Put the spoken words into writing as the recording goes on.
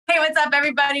What's up,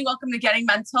 everybody? Welcome to Getting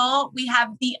Mental. We have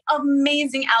the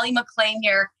amazing Allie McLane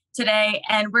here today,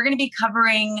 and we're going to be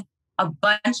covering a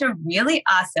bunch of really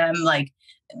awesome,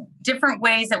 different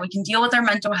ways that we can deal with our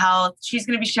mental health. She's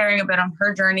going to be sharing a bit on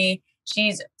her journey.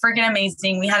 She's freaking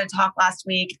amazing. We had a talk last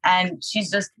week, and she's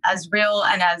just as real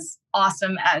and as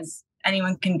awesome as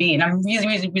anyone can be. And I'm really,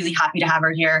 really, really happy to have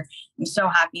her here. I'm so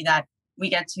happy that we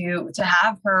get to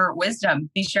have her wisdom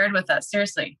be shared with us.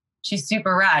 Seriously, she's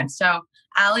super rad. So,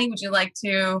 Allie, would you like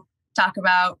to talk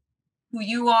about who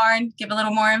you are and give a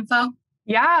little more info?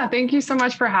 Yeah, thank you so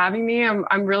much for having me.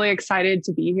 I'm really excited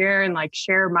to be here and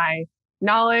share my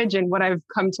knowledge and what I've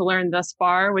come to learn thus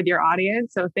far with your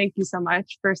audience. So thank you so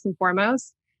much, first and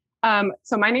foremost.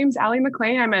 So my name's Allie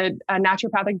McLane. I'm a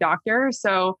naturopathic doctor.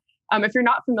 So if you're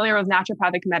not familiar with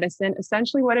naturopathic medicine,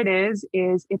 essentially what it is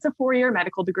it's a 4-year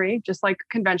medical degree, just like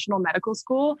conventional medical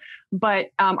school,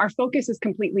 but our focus is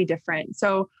completely different.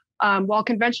 So while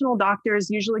conventional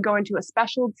doctors usually go into a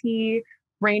specialty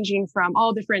ranging from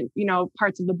all different,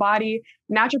 parts of the body,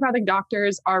 naturopathic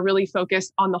doctors are really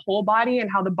focused on the whole body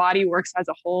and how the body works as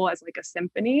a whole, as a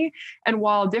symphony. And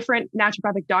while different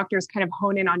naturopathic doctors kind of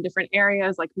hone in on different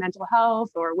areas like mental health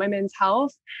or women's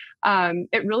health,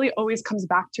 it really always comes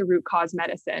back to root cause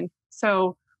medicine.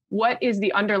 So what is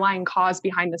the underlying cause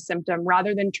behind the symptom?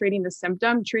 Rather than treating the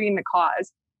symptom, treating the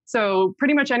cause. So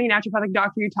pretty much any naturopathic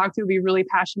doctor you talk to will be really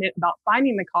passionate about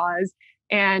finding the cause.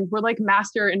 And we're like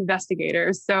master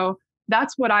investigators. So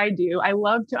that's what I do. I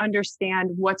love to understand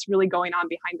what's really going on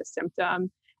behind the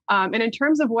symptom. And in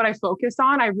terms of what I focus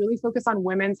on, I really focus on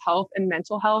women's health and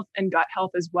mental health and gut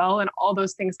health as well. And all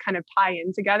those things kind of tie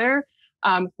in together.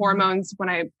 Hormones,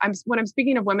 when I'm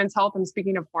speaking of women's health, I'm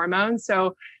speaking of hormones.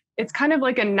 So it's kind of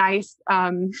like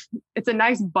it's a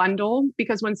nice bundle,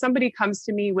 because when somebody comes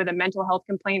to me with a mental health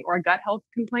complaint or a gut health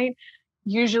complaint,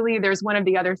 usually there's one of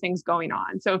the other things going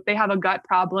on. So if they have a gut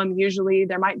problem, usually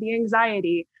there might be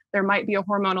anxiety, there might be a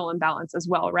hormonal imbalance as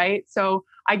well, right? So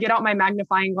I get out my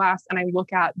magnifying glass and I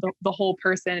look at the whole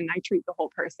person and I treat the whole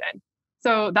person.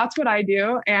 So that's what I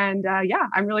do. And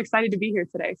I'm really excited to be here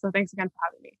today. So thanks again for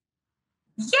having me.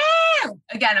 Yeah.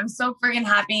 Again, I'm so friggin'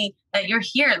 happy that you're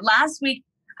here. Last week,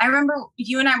 I remember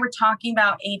you and I were talking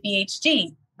about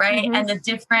ADHD, right? Mm-hmm. And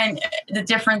the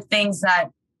different things that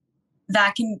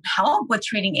can help with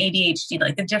treating ADHD,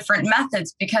 like the different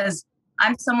methods, because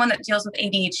I'm someone that deals with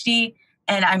ADHD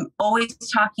and I'm always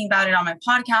talking about it on my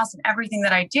podcast and everything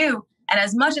that I do. And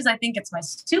as much as I think it's my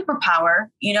superpower,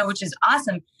 which is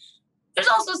awesome, there's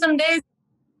also some days,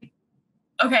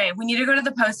 okay, we need to go to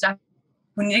the post office.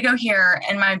 We need to go here,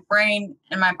 and my brain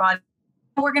and my body,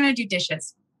 we're going to do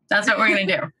dishes. That's what we're going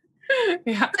to do.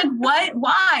 Yeah. Like, what?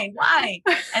 Why?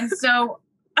 And so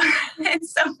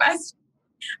it's so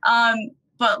frustrating.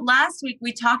 But last week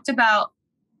we talked about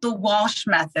the Walsh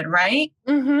method, right?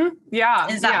 Mm-hmm. Yeah.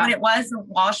 Is that what it was? The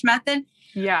Walsh method?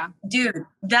 Yeah. Dude,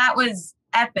 that was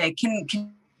epic. Can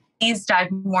please dive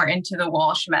more into the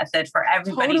Walsh method for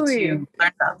everybody to learn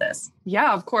about this?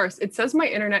 Yeah, of course. It says my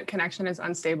internet connection is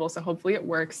unstable, so hopefully it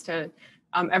works to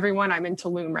everyone. I'm in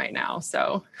Tulum right now,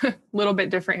 so a little bit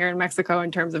different here in Mexico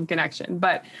in terms of connection.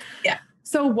 But yeah.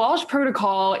 So Walsh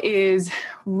Protocol is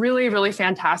really, really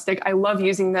fantastic. I love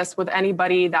using this with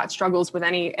anybody that struggles with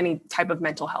any type of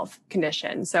mental health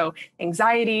condition. So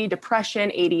anxiety, depression,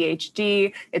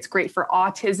 ADHD. It's great for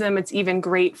autism. It's even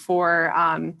great for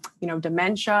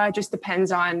dementia. It just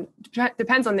depends on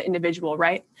the individual,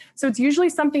 right? So it's usually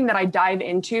something that I dive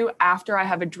into after I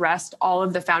have addressed all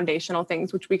of the foundational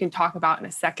things, which we can talk about in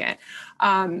a second.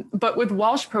 But with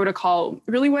Walsh Protocol,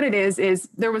 really what it is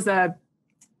there was a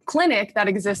clinic that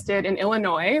existed in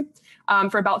Illinois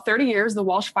for about 30 years, the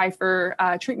Walsh Pfeiffer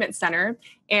Treatment Center.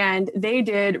 And they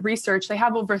did research. They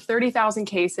have over 30,000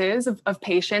 cases of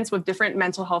patients with different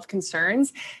mental health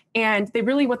concerns. And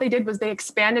what they did was they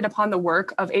expanded upon the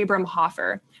work of Abram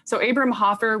Hoffer. So Abram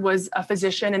Hoffer was a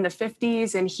physician in the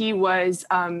 50s, and he was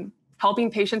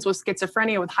helping patients with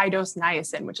schizophrenia with high-dose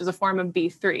niacin, which is a form of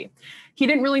B3. He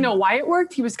didn't really know why it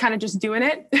worked. He was kind of just doing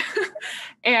it.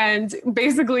 And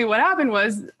basically what happened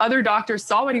was other doctors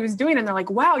saw what he was doing and they're like,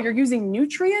 wow, you're using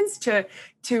nutrients to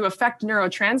affect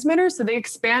neurotransmitters. So they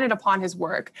expanded upon his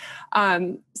work.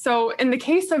 So in the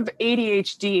case of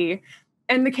ADHD,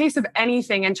 in the case of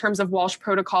anything in terms of Walsh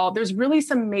Protocol, there's really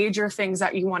some major things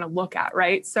that you want to look at,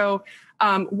 right? So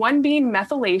one being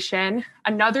methylation,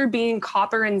 another being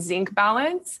copper and zinc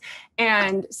balance,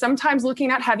 and sometimes looking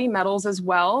at heavy metals as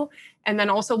well, and then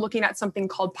also looking at something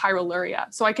called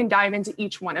pyroluria. So I can dive into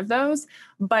each one of those.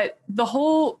 But the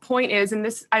whole point is, and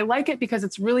this, I like it because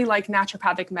it's really like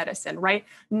naturopathic medicine, right?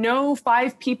 No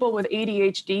 5 people with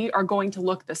ADHD are going to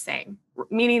look the same,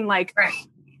 meaning like, right.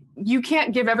 you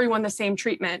can't give everyone the same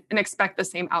treatment and expect the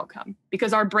same outcome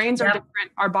because our brains are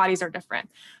different, our bodies are different.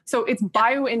 So it's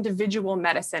bio-individual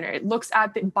medicine, or it looks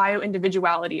at the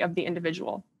bio-individuality of the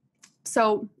individual.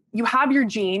 So you have your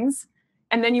genes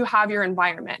and then you have your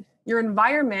environment. Your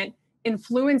environment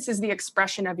influences the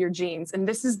expression of your genes. And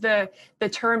this is the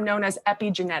term known as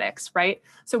epigenetics, right?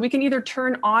 So we can either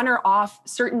turn on or off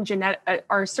certain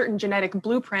genetic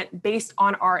blueprint based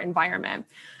on our environment.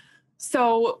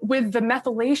 So with the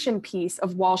methylation piece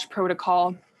of Walsh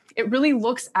Protocol, it really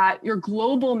looks at your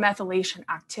global methylation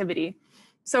activity.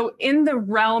 So in the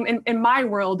realm, in my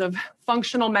world of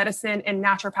functional medicine and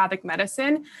naturopathic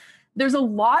medicine, there's a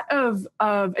lot of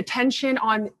attention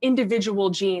on individual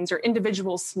genes or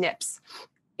individual SNPs,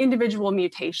 individual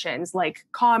mutations like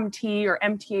COMT or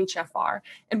MTHFR.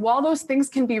 And while those things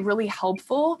can be really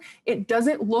helpful, it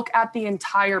doesn't look at the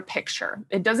entire picture.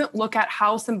 It doesn't look at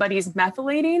how somebody's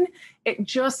methylating. It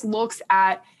just looks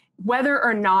at whether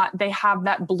or not they have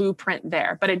that blueprint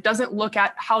there, but it doesn't look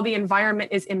at how the environment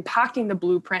is impacting the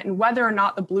blueprint and whether or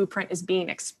not the blueprint is being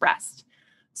expressed.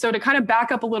 So to kind of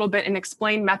back up a little bit and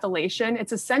explain methylation,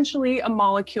 it's essentially a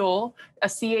molecule, a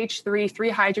CH3, 3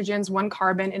 hydrogens, 1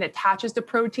 carbon. It attaches to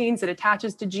proteins, it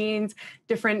attaches to genes,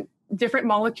 different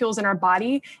molecules in our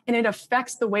body, and it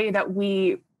affects the way that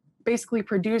we basically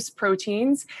produce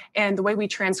proteins and the way we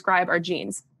transcribe our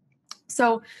genes.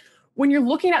 So when you're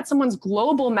looking at someone's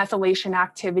global methylation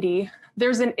activity,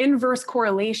 there's an inverse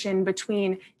correlation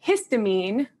between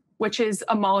histamine, which is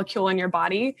a molecule in your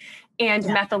body, and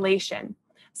methylation.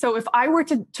 So if I were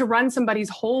to run somebody's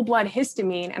whole blood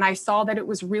histamine and I saw that it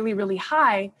was really, really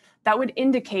high, that would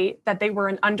indicate that they were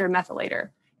an undermethylator.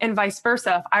 And vice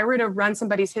versa, if I were to run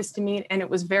somebody's histamine and it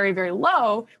was very, very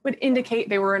low, would indicate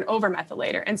they were an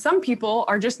overmethylator. And some people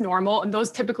are just normal, and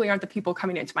those typically aren't the people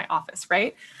coming into my office,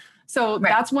 right? So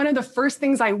that's one of the first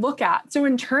things I look at. So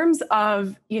in terms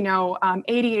of,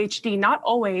 ADHD, not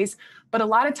always, but a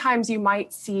lot of times you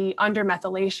might see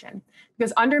undermethylation,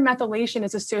 because undermethylation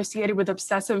is associated with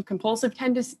obsessive compulsive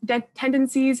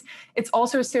tendencies. It's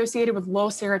also associated with low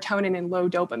serotonin and low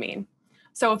dopamine.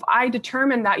 So if I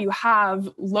determine that you have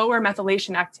lower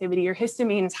methylation activity, your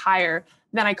histamine is higher,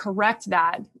 then I correct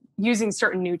that using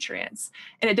certain nutrients.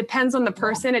 And it depends on the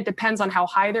person. It depends on how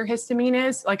high their histamine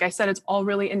is. Like I said, it's all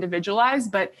really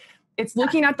individualized, but it's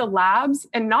looking at the labs,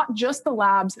 and not just the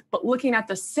labs, but looking at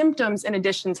the symptoms in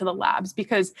addition to the labs,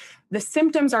 because the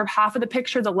symptoms are half of the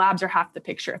picture, the labs are half the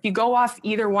picture. If you go off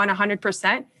either one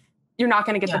 100%, you're not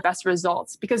going to get the best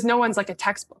results, because no one's like a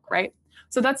textbook, right?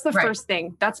 So that's the first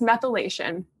thing. That's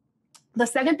methylation. The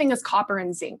second thing is copper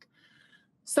and zinc.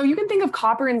 So you can think of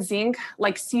copper and zinc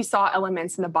like seesaw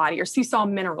elements in the body, or seesaw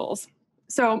minerals.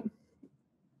 So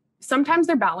sometimes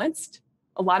they're balanced.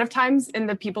 A lot of times in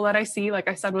the people that I see, like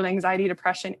I said, with anxiety,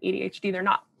 depression, ADHD, they're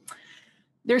not.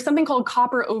 There's something called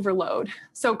copper overload.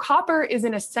 So copper is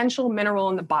an essential mineral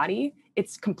in the body.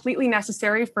 It's completely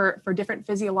necessary for different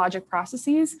physiologic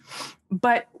processes.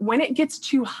 But when it gets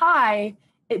too high,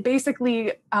 it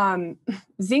basically,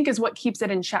 zinc is what keeps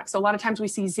it in check. So a lot of times we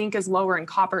see zinc is lower and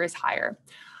copper is higher.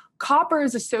 Copper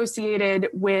is associated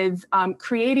with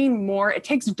creating more, it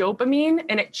takes dopamine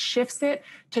and it shifts it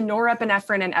to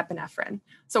norepinephrine and epinephrine.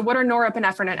 So what are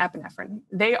norepinephrine and epinephrine?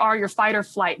 They are your fight or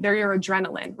flight. They're your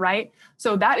adrenaline, right?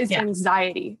 So that is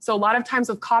anxiety. So a lot of times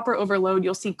with copper overload,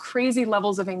 you'll see crazy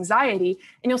levels of anxiety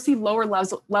and you'll see lower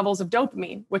levels of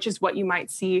dopamine, which is what you might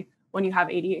see when you have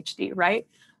ADHD, right?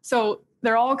 So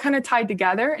they're all kind of tied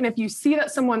together. And if you see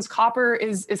that someone's copper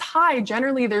is high,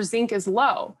 generally their zinc is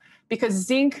low, because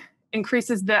zinc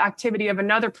increases the activity of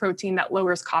another protein that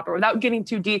lowers copper, without getting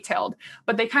too detailed,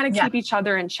 but they kind of keep each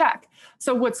other in check.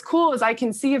 So what's cool is I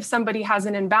can see if somebody has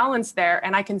an imbalance there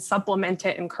and I can supplement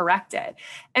it and correct it.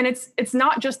 And it's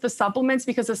not just the supplements,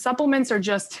 because the supplements are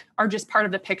just part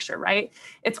of the picture, right?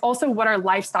 It's also what our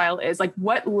lifestyle is, like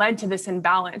what led to this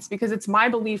imbalance, because it's my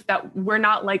belief that we're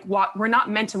not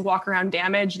meant to walk around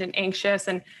damaged and anxious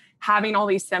and having all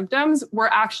these symptoms. We're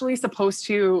actually supposed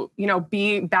to,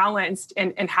 be balanced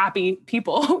and happy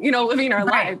people, living our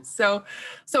lives. So,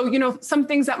 some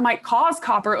things that might cause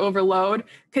copper overload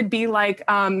could be like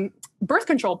birth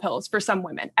control pills for some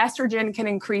women. Estrogen can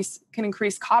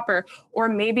increase copper, or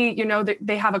maybe,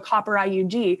 they have a copper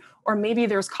IUD, or maybe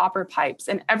there's copper pipes,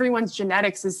 and everyone's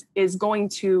genetics is going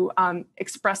to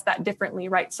express that differently,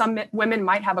 right? Some women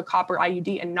might have a copper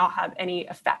IUD and not have any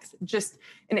effects, just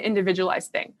an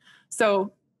individualized thing.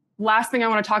 So last thing I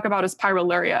want to talk about is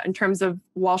pyroluria in terms of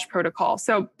Walsh Protocol.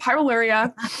 So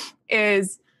pyroluria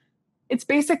it's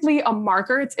basically a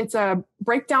marker. It's a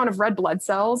breakdown of red blood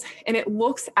cells, and it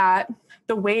looks at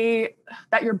the way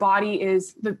that your body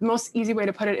is, the most easy way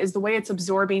to put it is the way it's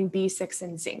absorbing B6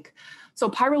 and zinc. So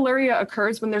pyroluria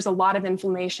occurs when there's a lot of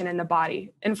inflammation in the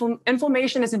body.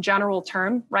 Inflammation is a general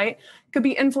term, right? It could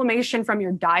be inflammation from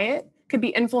your diet. It could be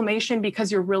inflammation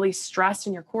because you're really stressed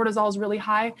and your cortisol is really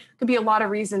high. It could be a lot of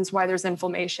reasons why there's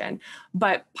inflammation.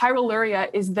 But pyroluria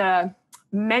is the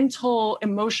mental,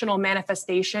 emotional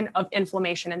manifestation of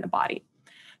inflammation in the body.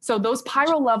 So those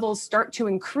pyro levels start to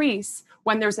increase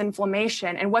when there's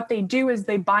inflammation. And what they do is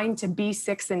they bind to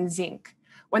B6 and zinc.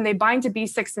 When they bind to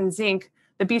B6 and zinc,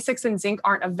 the B6 and zinc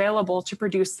aren't available to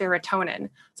produce serotonin.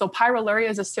 So pyroluria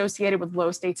is associated with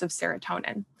low states of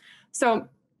serotonin. So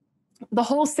the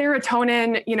whole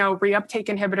serotonin, reuptake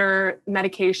inhibitor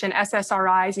medication,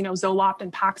 SSRIs, Zoloft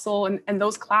and Paxil, and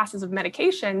those classes of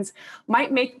medications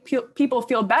might make people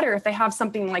feel better if they have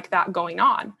something like that going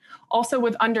on. Also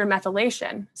with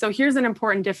undermethylation. So here's an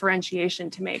important differentiation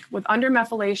to make with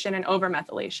undermethylation and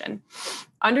overmethylation.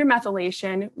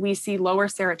 Undermethylation, we see lower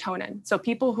serotonin. So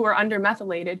people who are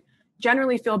undermethylated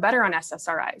generally feel better on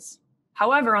SSRIs.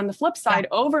 However, on the flip side,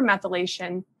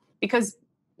 overmethylation, because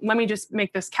let me just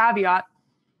make this caveat.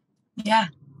 Yeah.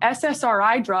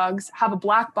 SSRI drugs have a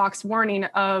black box warning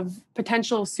of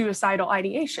potential suicidal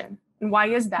ideation. And why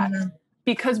is that? Mm-hmm.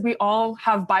 Because we all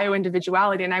have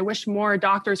bioindividuality. And I wish more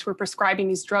doctors who are prescribing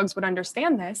these drugs would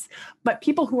understand this. But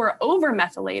people who are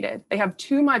overmethylated, they have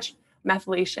too much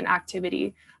methylation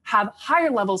activity, have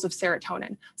higher levels of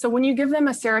serotonin. So when you give them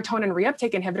a serotonin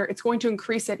reuptake inhibitor, it's going to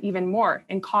increase it even more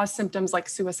and cause symptoms like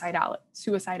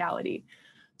suicidality.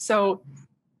 So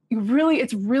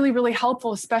it's really, really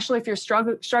helpful, especially if you're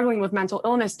struggling with mental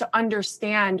illness, to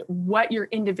understand what your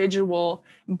individual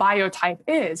biotype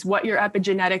is, what your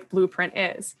epigenetic blueprint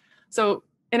is. So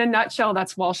in a nutshell,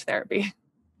 that's Walsh therapy.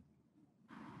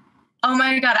 Oh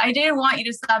my God. I didn't want you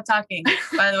to stop talking,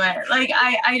 by the way. Like,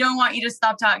 I don't want you to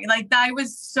stop talking. Like, I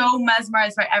was so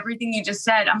mesmerized by everything you just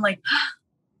said. I'm like,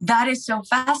 that is so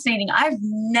fascinating. I've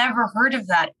never heard of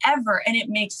that ever. And it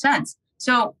makes sense.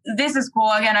 So this is cool.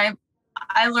 Again,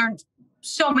 I learned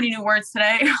so many new words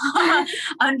today.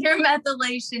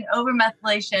 Undermethylation,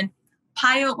 overmethylation,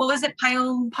 what was it?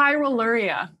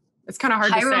 Pyroluria. It's kind of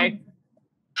hard to say.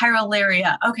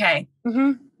 Pyroluria. Okay.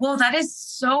 Mm-hmm. Well, that is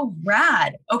so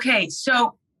rad. Okay.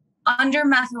 So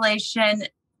undermethylation,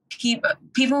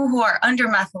 people who are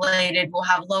undermethylated will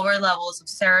have lower levels of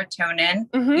serotonin,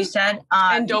 mm-hmm. you said.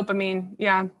 And dopamine.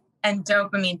 Yeah. And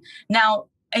dopamine. Now,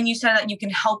 and you said that you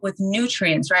can help with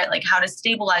nutrients, right? Like how to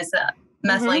stabilize the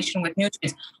methylation mm-hmm. with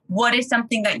nutrients. What is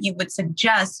something that you would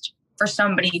suggest for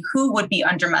somebody who would be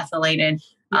undermethylated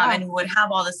and who would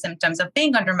have all the symptoms of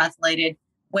being undermethylated,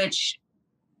 which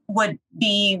would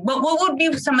be, what would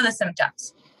be some of the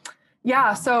symptoms?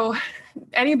 Yeah. So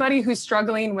anybody who's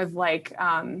struggling with like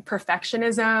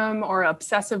perfectionism or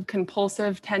obsessive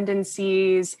compulsive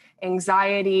tendencies,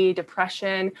 anxiety,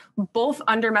 depression, both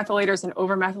undermethylators and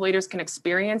overmethylators can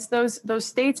experience those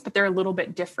states, but they're a little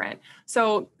bit different.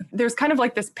 So there's kind of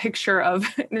like this picture of,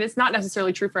 and it's not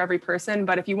necessarily true for every person,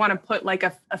 but if you want to put like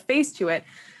a face to it,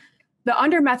 the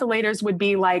undermethylators would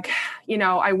be like,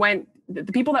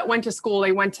 the people that went to school,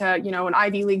 they went to, an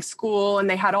Ivy League school and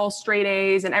they had all straight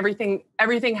A's and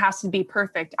everything has to be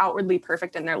perfect, outwardly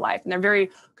perfect in their life. And they're very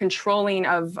controlling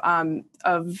of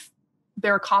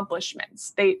their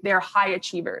accomplishments. They're high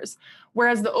achievers.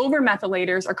 Whereas the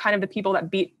overmethylators are kind of the people that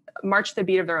march the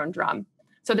beat of their own drum.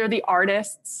 So they're the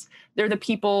artists. They're the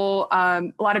people,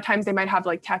 a lot of times they might have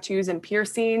like tattoos and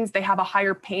piercings. They have a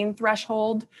higher pain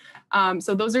threshold.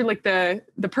 So those are like the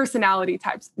personality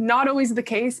types. Not always the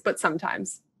case, but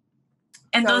sometimes.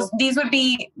 And those would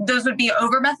be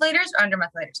overmethylators or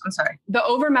undermethylators? I'm sorry. The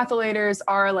overmethylators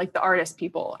are like the artist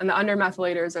people, and the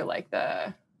undermethylators are like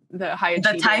the high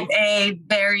achievers. The type A,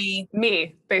 very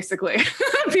me, basically.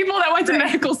 People that went to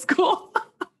medical school.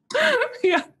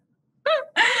 Yeah.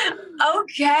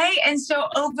 Okay. And so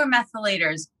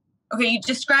overmethylators. Okay. You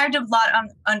described a lot on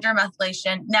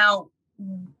undermethylation. Now,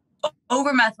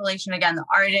 overmethylation, again, the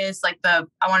artists, like I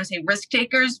want to say risk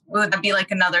takers, would that be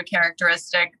like another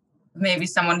characteristic, maybe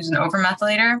someone who's an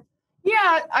overmethylator?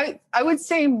 Yeah, I would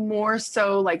say more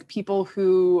so like people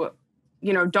who,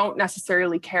 don't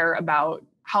necessarily care about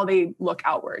how they look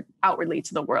outwardly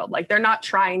to the world. Like they're not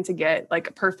trying to get like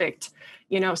a perfect,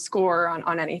 score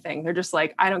on anything. They're just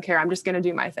like, I don't care. I'm just going to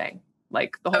do my thing.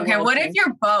 Like the whole. Okay. What if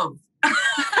you're both?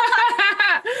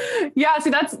 Yeah. See,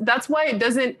 that's why it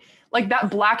doesn't, like that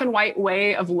black and white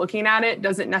way of looking at it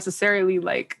doesn't necessarily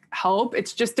like help.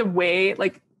 It's just a way,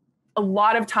 like a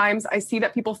lot of times I see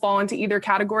that people fall into either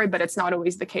category, but it's not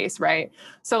always the case. Right.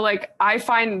 So like, I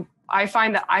find I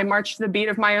find that I march to the beat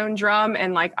of my own drum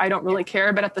and like, I don't really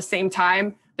care. But at the same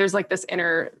time, there's like this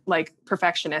inner like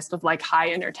perfectionist with like high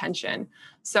inner tension.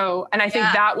 So, and I think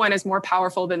that one is more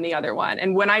powerful than the other one.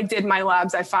 And when I did my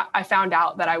labs, I found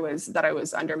out that I was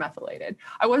undermethylated.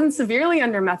 I wasn't severely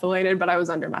undermethylated, but I was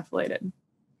undermethylated.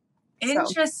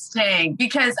 Interesting.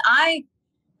 Because I'm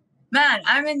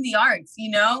in the arts,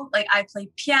 you know, like I play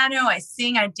piano, I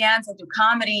sing, I dance, I do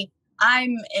comedy.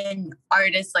 I'm an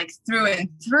artist like through and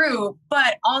through,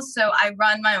 but also I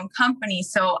run my own company.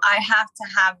 So I have to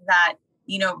have that,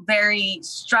 you know, very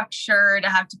structured. I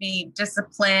have to be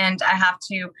disciplined. I have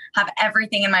to have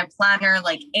everything in my planner,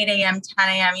 like 8 a.m., 10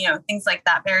 a.m., you know, things like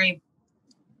that. Very,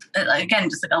 again,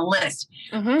 just like a list.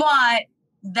 But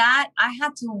that I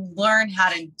had to learn how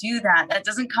to do that. That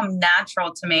doesn't come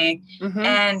natural to me.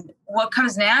 And what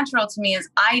comes natural to me is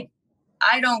I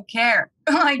don't care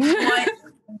like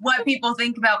what people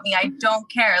think about me. I don't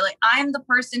care. Like I'm the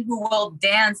person who will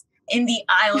dance in the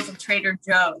aisles of Trader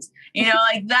Joe's. You know,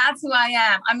 like that's who I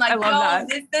am. I'm like, oh,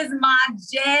 this is my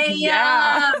jam.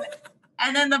 Yeah.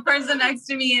 And then the person next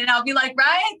to me, and I'll be like,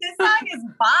 right, this song is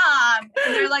bomb.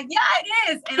 And they're like, yeah,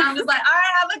 it is. And I'm just like, all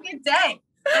right, have a good day.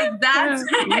 Like that's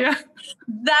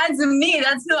that's me.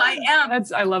 That's who I am.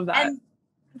 I love that. And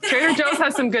Trader Joe's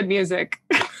has some good music.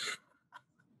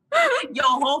 Yo,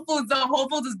 Whole Foods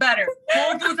is better.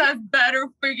 Whole Foods has better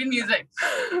freaking music.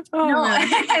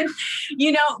 And,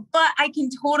 you know, but I can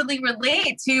totally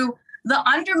relate to the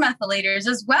undermethylators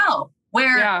as well,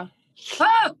 where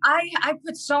I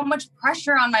put so much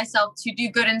pressure on myself to do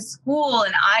good in school.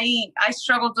 And I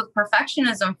struggled with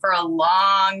perfectionism for a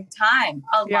long time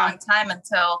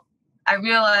until I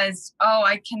realized,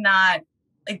 I cannot,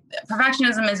 like,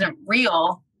 perfectionism isn't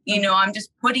real. You know, I'm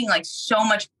just putting like so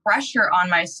much pressure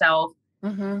on myself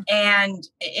and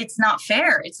it's not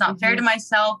fair. It's not fair to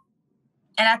myself.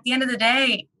 And at the end of the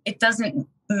day, it doesn't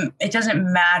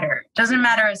matter. It doesn't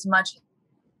matter as much as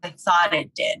I thought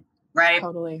it did. Right.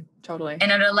 Totally.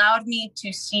 And it allowed me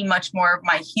to see much more of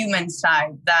my human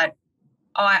side that,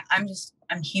 I'm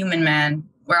human, man.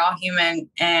 We're all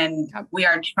human and we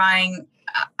are trying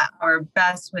our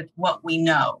best with what we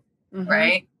know.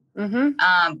 Right.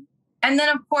 And then,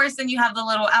 of course, then you have the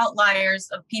little outliers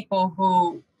of people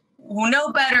who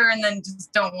know better and then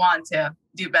just don't want to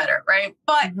do better, right?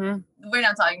 But we're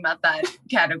not talking about that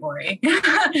category,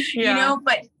 you know,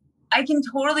 but I can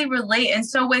totally relate. And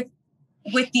so with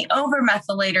the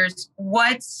overmethylators,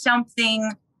 what's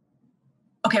something...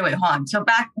 Okay, wait, hold on. So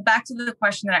back to the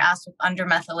question that I asked with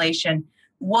undermethylation.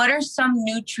 What are some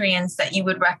nutrients that you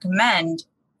would recommend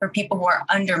for people who are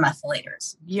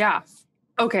undermethylators? Yeah.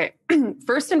 Okay.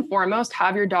 First and foremost,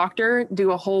 have your doctor do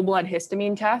a whole blood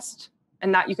histamine test,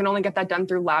 and that you can only get that done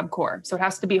through LabCorp. So it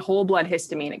has to be whole blood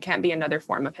histamine. It can't be another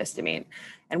form of histamine.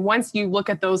 And once you look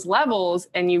at those levels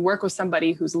and you work with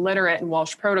somebody who's literate in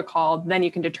Walsh Protocol, then you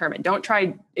can determine. Don't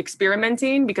try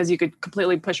experimenting because you could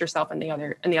completely push yourself in the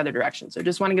other direction. So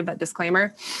just want to give that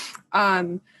disclaimer.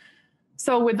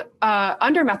 So with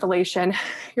undermethylation,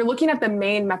 you're looking at the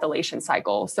main methylation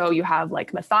cycle. So you have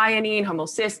like methionine,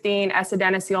 homocysteine,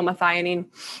 S-adenosylmethionine.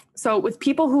 So with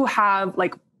people who have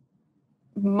like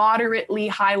moderately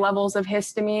high levels of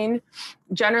histamine,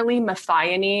 generally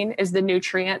methionine is the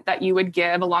nutrient that you would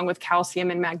give along with calcium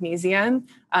and magnesium.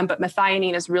 But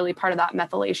methionine is really part of that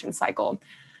methylation cycle.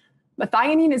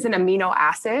 Methionine is an amino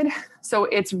acid. So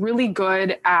it's really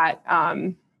good at...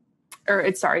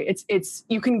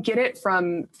 you can get it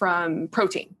from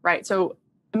protein, right? So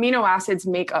amino acids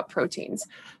make up proteins.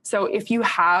 So if you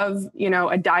have,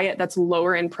 a diet that's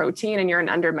lower in protein and you're an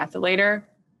undermethylator,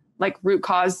 like root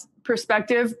cause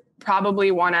perspective,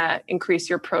 probably want to increase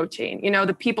your protein.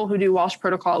 The people who do Walsh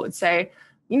Protocol would say,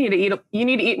 you need to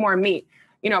eat more meat.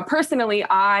 Personally,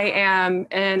 I am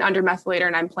an undermethylator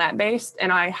and I'm plant-based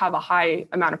and I have a high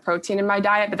amount of protein in my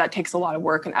diet, but that takes a lot of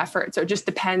work and effort. So it just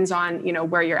depends on,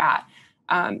 where you're at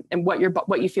and what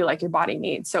you feel like your body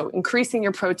needs. So increasing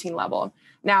your protein level.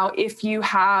 Now, if you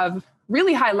have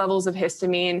really high levels of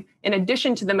histamine, in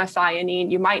addition to the methionine,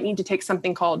 you might need to take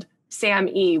something called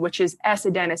SAMe, which is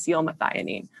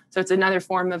S-adenosylmethionine. So it's another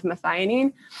form of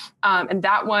methionine. And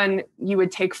that one you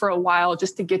would take for a while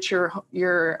just to get your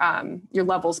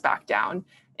levels back down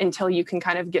until you can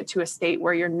kind of get to a state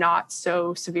where you're not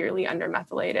so severely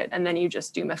undermethylated. And then you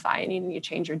just do methionine and you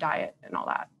change your diet and all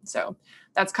that. So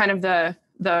that's kind of the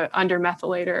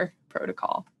undermethylator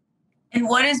protocol. And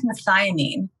what is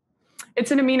methionine? It's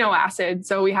an amino acid.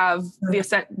 So we have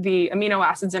the amino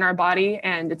acids in our body,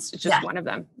 and it's just one of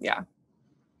them. Yeah.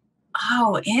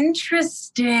 Oh,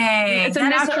 interesting. It's a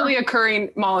naturally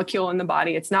occurring molecule in the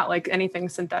body. It's not like anything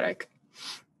synthetic.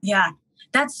 Yeah.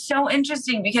 That's so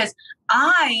interesting because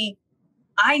I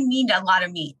need a lot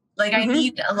of meat. Like I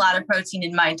need a lot of protein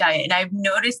in my diet. And I've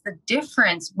noticed the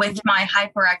difference with my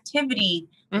hyperactivity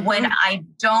when I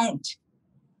don't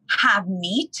have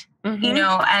meat, you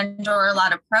know, and or a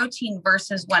lot of protein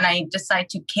versus when I decide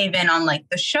to cave in on like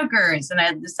the sugars and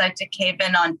I decide to cave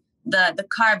in on the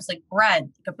carbs, like bread,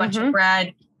 like a bunch of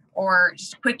bread or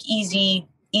just quick, easy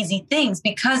things.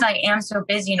 Because I am so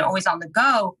busy and always on the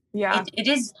go. Yeah.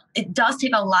 It does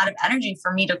take a lot of energy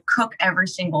for me to cook every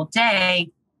single day,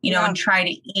 you know, and try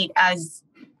to eat as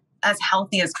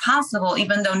healthy as possible,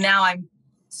 even though now I'm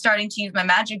starting to use my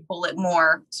magic bullet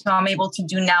more. So I'm able to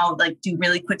do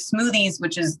really quick smoothies,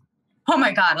 which is, oh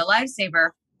my God, a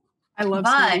lifesaver. I love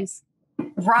smoothies.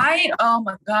 Right? Oh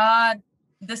my God.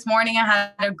 This morning I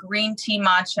had a green tea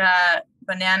matcha,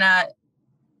 banana,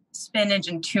 spinach,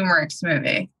 and turmeric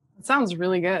smoothie. It sounds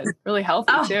really good. Really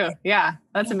healthy too. Yeah.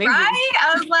 That's amazing. Right?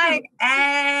 I was like,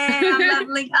 hey, I'm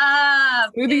leveling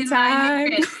up. Smoothie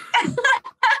time.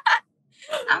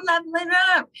 I'm leveling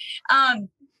up.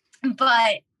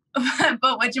 But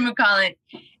whatchamacallit,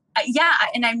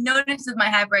 and I've noticed with my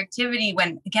hyperactivity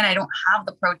when, again, I don't have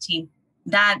the protein,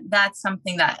 that's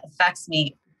something that affects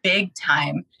me big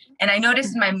time. And I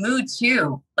notice in my mood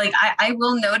too, like I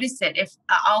will notice it if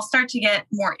I'll start to get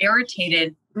more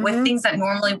irritated with things that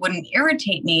normally wouldn't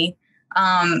irritate me.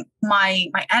 My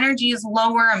energy is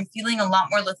lower. I'm feeling a lot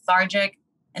more lethargic.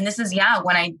 And this is,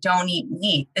 when I don't eat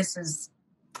meat, this is,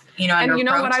 you know, and you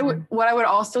know what I would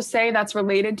also say that's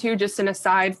related to, just an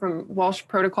aside from Walsh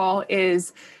Protocol,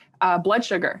 is blood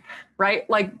sugar, right?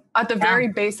 Like at the very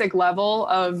basic level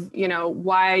of, you know,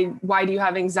 why do you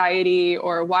have anxiety,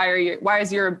 or why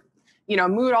is your, you know,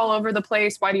 mood all over the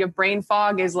place? Why do you have brain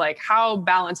fog? Is like, how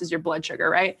balanced is your blood sugar,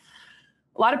 right?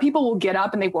 A lot of people will get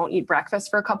up and they won't eat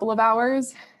breakfast for a couple of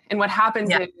hours. And what happens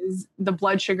is the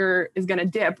blood sugar is going to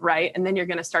dip, right? And then you're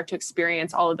going to start to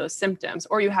experience all of those symptoms.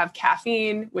 Or you have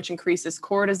caffeine, which increases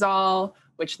cortisol,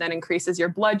 which then increases your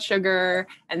blood sugar.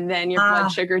 And then your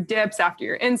blood sugar dips after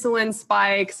your insulin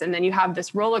spikes. And then you have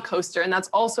this roller coaster. And that's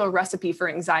also a recipe for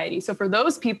anxiety. So for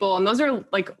those people, and those are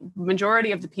like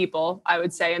majority of the people, I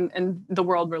would say, in the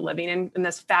world we're living in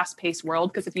this fast-paced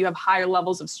world, because if you have higher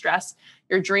levels of stress,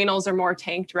 your adrenals are more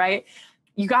tanked, right?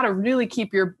 You got to really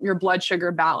keep your blood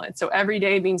sugar balanced. So every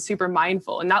day being super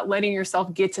mindful and not letting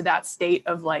yourself get to that state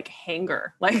of like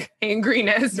hanger, like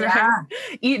angriness, right?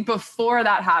 Eat before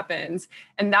that happens.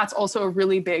 And that's also a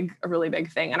really big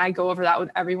thing. And I go over that with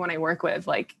everyone I work with,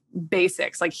 like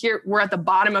basics, like here, we're at the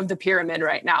bottom of the pyramid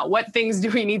right now. What things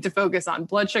do we need to focus on?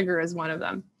 Blood sugar is one of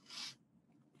them.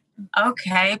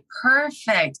 Okay,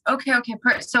 perfect. Okay.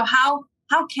 So how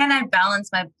can I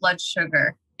balance my blood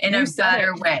sugar in a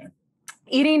better way?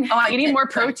 Eating more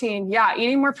protein. Yeah.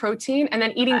 Eating more protein, and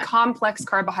then eating complex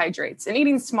carbohydrates and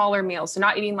eating smaller meals. So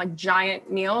not eating like giant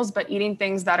meals, but eating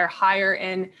things that are higher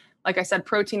in, like I said,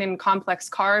 protein and complex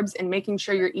carbs, and making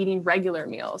sure you're eating regular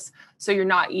meals. So you're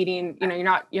not eating, you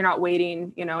know, you're not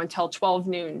waiting, you know, until 12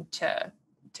 noon to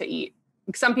eat.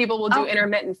 Some people will do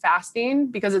intermittent fasting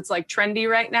because it's like trendy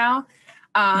right now.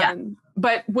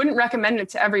 But wouldn't recommend it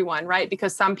to everyone, right?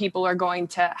 Because some people are going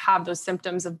to have those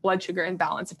symptoms of blood sugar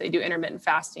imbalance if they do intermittent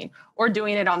fasting, or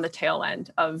doing it on the tail end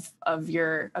of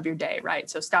your day, right?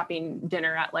 So stopping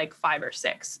dinner at like 5 or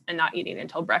 6 and not eating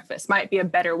until breakfast might be a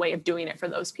better way of doing it for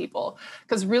those people.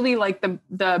 Because really, like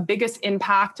the biggest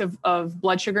impact of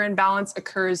blood sugar imbalance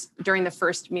occurs during the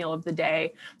first meal of the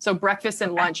day. So breakfast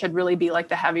and lunch should really be like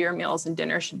the heavier meals, and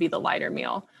dinner should be the lighter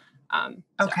meal.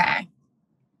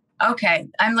 Okay.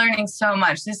 I'm learning so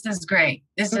much. This is great.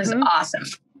 This is awesome.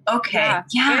 Okay.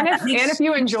 Yeah. And if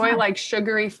you enjoy like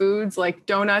sugary foods, like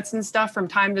donuts and stuff from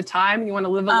time to time, you want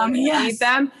to live alone and eat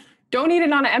them, don't eat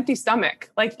it on an empty stomach.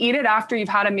 Like eat it after you've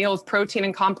had a meal with protein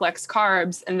and complex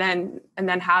carbs, and then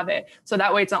have it. So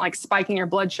that way it's not like spiking your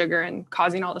blood sugar and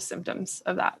causing all the symptoms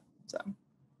of that. So.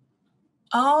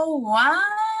 Oh, wow.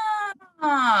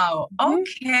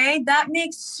 Okay. That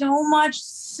makes so much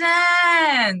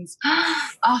sense.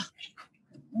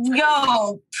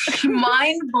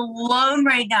 Mind blown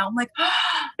right now. I'm like,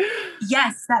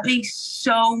 yes, that makes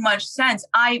so much sense.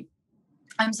 I'm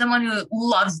someone who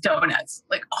loves donuts.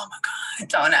 Like, oh my God,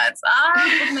 donuts.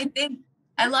 That's my thing.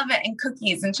 I love it. And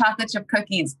cookies and chocolate chip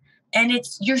cookies. And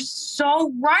you're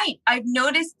so right. I've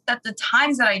noticed that the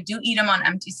times that I do eat them on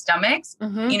empty stomachs,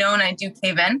 you know, and I do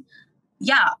cave in,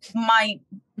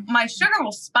 my sugar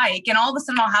will spike, and all of a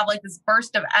sudden I'll have like this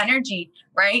burst of energy,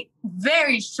 right?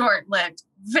 Very short-lived.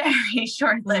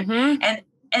 And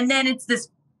then it's this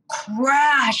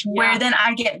crash where then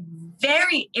I get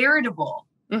very irritable,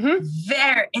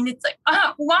 There. And it's like,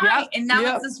 oh, why? Yep. And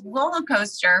now it's this roller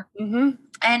coaster. And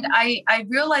I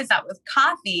realized that with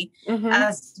coffee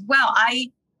as well.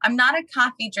 I'm not a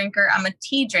coffee drinker. I'm a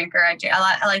tea drinker. I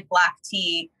like black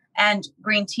tea and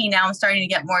green tea. Now I'm starting to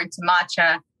get more into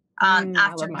matcha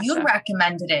after you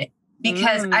recommended it,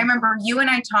 because I remember you and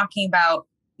I talking about,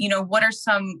 you know, what are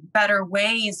some better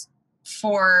ways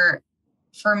for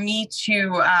me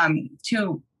to,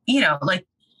 you know, like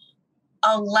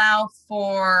allow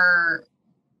for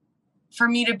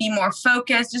me to be more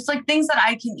focused, just like things that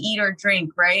I can eat or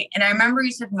drink. Right. And I remember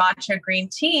you said matcha green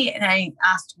tea, and I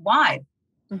asked why.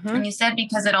 And you said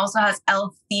because it also has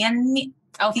L-theanine.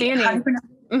 L-theanine.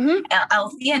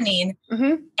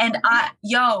 And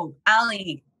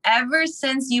Allie, ever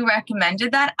since you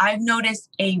recommended that, I've noticed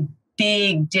a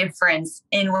big difference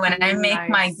in when I make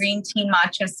my green tea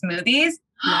matcha smoothies.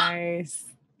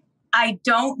 I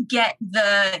don't get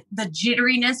the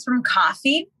jitteriness from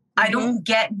coffee. I don't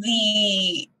get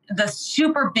the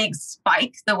super big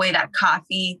spike the way that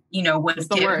coffee, you know, would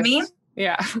give me.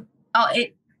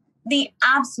 The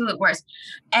absolute worst.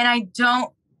 And I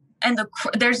don't, and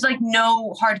there's like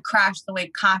no hard crash the way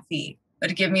coffee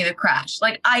would give me the crash.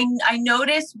 Like I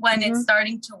notice when it's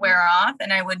starting to wear off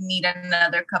and I would need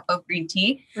another cup of green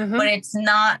tea, but it's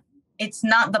not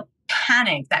the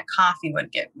panic that coffee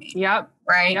would give me.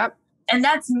 Right. And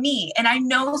that's me. And I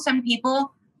know some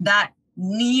people that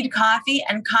need coffee,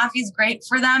 and coffee's great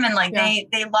for them. And like they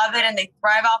love it and they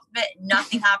thrive off of it.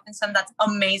 Nothing happens to them. That's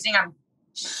amazing. I'm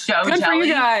so good jelly. For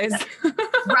you guys.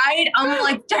 Right? I'm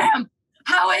like, damn,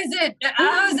 how is it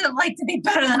like to be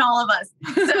better than all of us?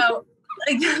 So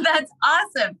like, that's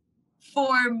awesome.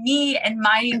 For me and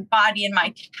my body and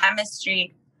my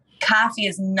chemistry, coffee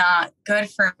is not good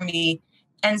for me.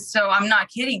 And so I'm not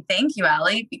kidding. Thank you,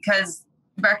 Allie, because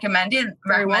recommending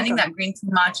that green tea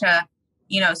matcha,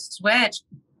 you know, switch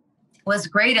was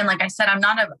great. And like I said, I'm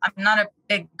not a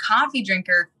big coffee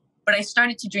drinker, but I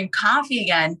started to drink coffee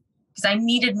again because I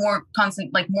needed more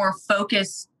more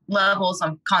focus levels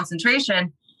of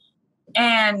concentration.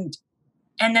 And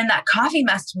then that coffee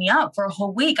messed me up for a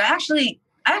whole week. I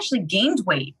actually gained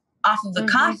weight off of the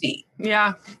coffee.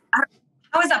 Yeah.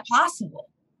 How is that possible?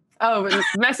 Oh, it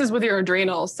messes with your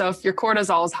adrenals. So if your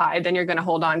cortisol is high, then you're going to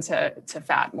hold on to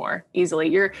fat more easily.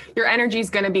 Your energy is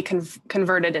going to be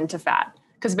converted into fat,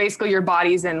 because basically your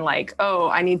body's in like, oh,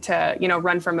 I need to, you know,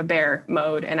 run from a bear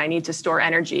mode, and I need to store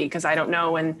energy because I don't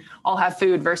know when I'll have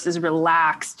food, versus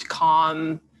relaxed,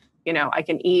 calm, you know, I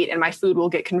can eat and my food will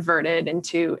get converted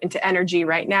into energy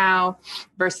right now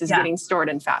versus getting stored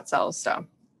in fat cells. So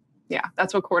yeah,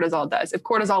 that's what cortisol does. If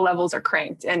cortisol levels are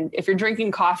cranked, and if you're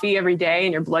drinking coffee every day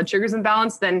and your blood sugar's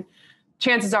imbalanced, then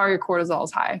chances are your cortisol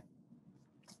is high.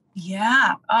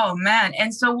 Yeah. Oh man.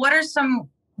 And so what are some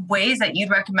ways that you'd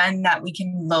recommend that we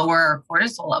can lower our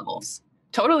cortisol levels?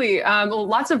 Totally. Well,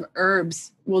 lots of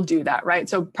herbs will do that, right?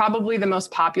 So probably the most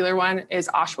popular one is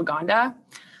ashwagandha.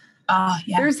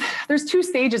 There's two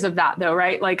stages of that though,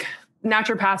 right? Like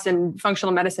naturopaths and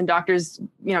functional medicine doctors,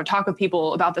 you know, talk with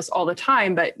people about this all the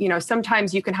time, but, you know,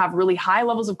 sometimes you can have really high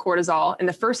levels of cortisol in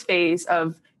the first phase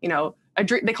of, you know,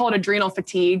 they call it adrenal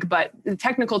fatigue, but the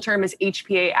technical term is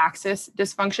HPA axis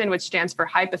dysfunction, which stands for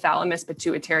hypothalamus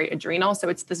pituitary adrenal. So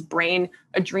it's this brain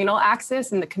adrenal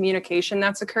axis and the communication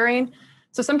that's occurring.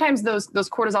 So sometimes those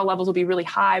cortisol levels will be really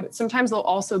high, but sometimes they'll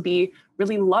also be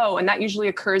really low. And that usually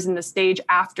occurs in the stage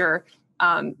after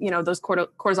those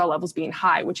cortisol levels being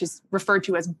high, which is referred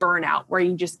to as burnout, where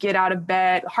you just get out of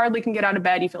bed, hardly can get out of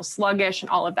bed, you feel sluggish and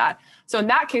all of that. So in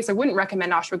that case, I wouldn't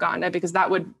recommend ashwagandha because that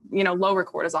would, lower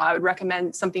cortisol. I would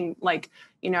recommend something like,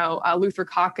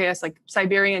 Eleutherococcus, like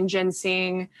Siberian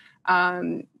ginseng.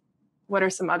 What are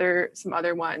some other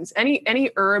ones? Any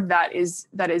herb that is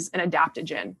an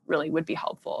adaptogen really would be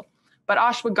helpful. But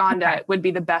ashwagandha would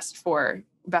be the best for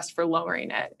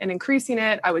lowering it. And increasing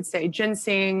it, I would say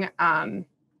ginseng.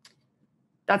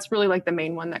 That's really like the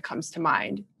main one that comes to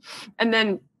mind. And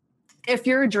then if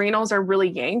your adrenals are really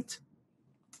yanked,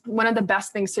 one of the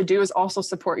best things to do is also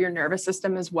support your nervous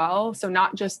system as well. So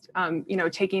not just,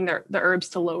 taking the herbs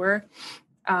to lower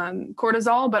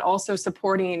cortisol, but also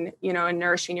supporting, and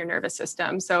nourishing your nervous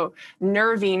system. So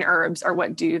nervine herbs are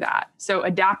what do that. So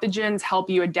adaptogens help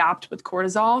you adapt with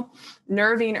cortisol.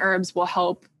 Nervine herbs will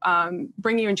help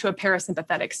bring you into a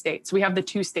parasympathetic state. So we have the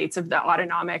two states of the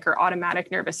autonomic or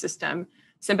automatic nervous system: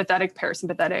 sympathetic,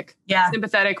 parasympathetic.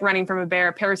 Sympathetic, running from a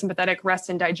bear; parasympathetic, rest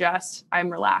and digest. I'm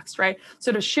relaxed, right?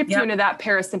 So to shift you into that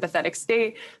parasympathetic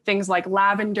state, things like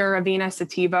lavender, avena,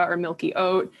 sativa, or milky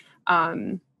oat.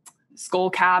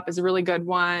 Skullcap is a really good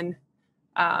one.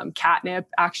 Catnip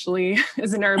actually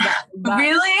is an herb.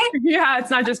 Really? Yeah, it's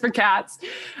not just for cats.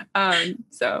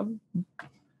 So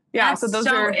those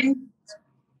are.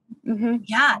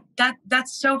 Yeah,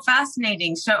 that's so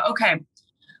fascinating. So, okay,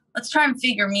 let's try and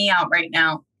figure me out right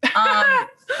now.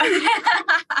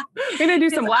 We need to do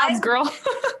some labs, girl.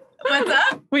 What's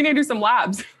up? We need to do some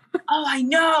labs. Oh, I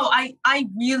know. I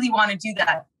really want to do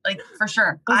that. Like, for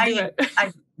sure. Let's do it.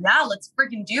 Yeah, let's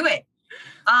freaking do it.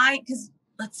 Because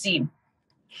let's see.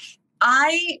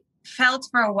 I felt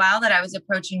for a while that I was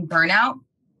approaching burnout,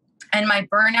 and my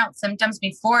burnout symptoms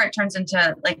before it turns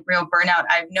into like real burnout,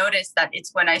 I've noticed that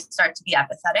it's when I start to be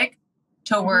apathetic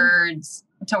towards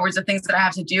the things that I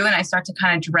have to do. And I start to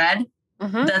kind of dread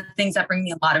the things that bring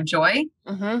me a lot of joy.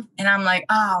 And I'm like,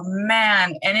 oh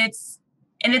man. And it's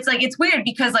like, it's weird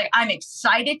because like, I'm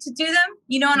excited to do them,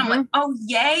 you know, and I'm like, oh,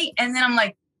 yay. And then I'm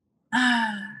like,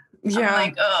 I'm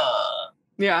like, oh,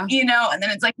 yeah, you know, and then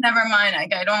it's like, never mind.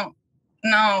 Like, I don't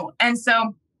know. And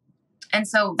so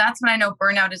that's when I know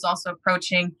burnout is also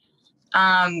approaching.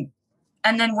 And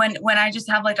then when I just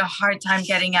have like a hard time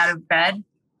getting out of bed,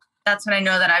 that's when I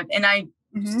know that I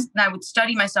would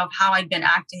study myself how I'd been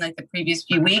acting like the previous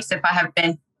few weeks, if I have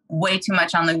been way too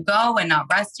much on the go and not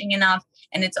resting enough.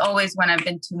 And it's always when I've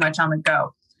been too much on the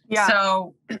go. Yeah.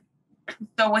 So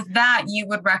with that, you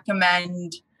would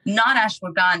recommend not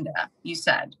ashwagandha, you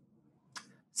said.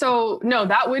 So no,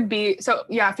 that would be,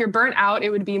 if you're burnt out, it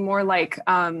would be more like,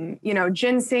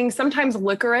 ginseng, sometimes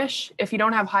licorice. If you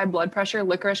don't have high blood pressure,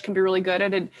 licorice can be really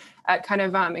good at kind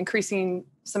of increasing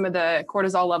some of the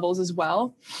cortisol levels as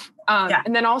well.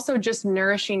 And then also just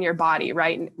nourishing your body,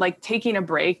 right? Like taking a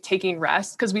break, taking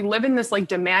rest, because we live in this like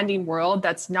demanding world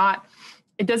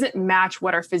it doesn't match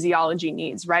what our physiology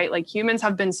needs, right? Like humans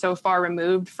have been so far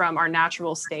removed from our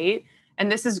natural state.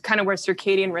 And this is kind of where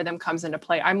circadian rhythm comes into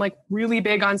play. I'm like really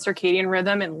big on circadian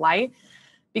rhythm and light,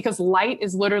 because light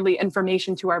is literally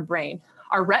information to our brain.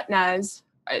 Our retinas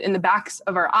in the backs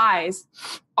of our eyes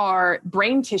are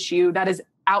brain tissue that is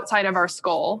outside of our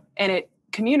skull, and it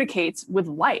communicates with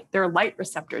light. There are light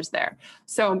receptors there.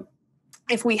 So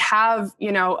if we have,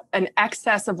 an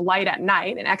excess of light at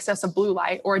night, an excess of blue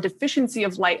light, or a deficiency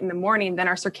of light in the morning, then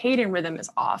our circadian rhythm is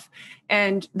off.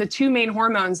 And the two main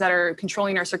hormones that are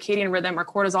controlling our circadian rhythm are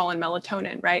cortisol and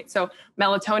melatonin, right? So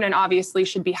melatonin obviously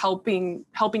should be helping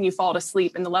you fall to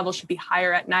sleep, and the level should be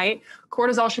higher at night.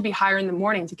 Cortisol should be higher in the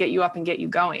morning to get you up and get you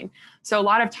going. So a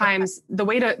lot of times the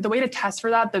way to test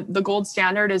for that, the gold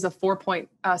standard is a 4-point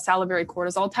salivary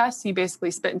cortisol test. You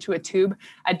basically spit into a tube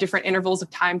at different intervals of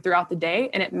time throughout the day,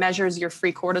 and it measures your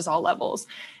free cortisol levels.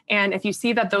 And if you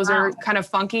see that those are kind of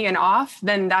funky and off,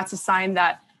 then that's a sign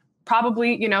that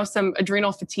probably, some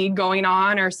adrenal fatigue going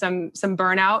on, or some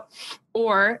burnout,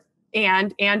 or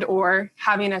having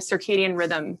a circadian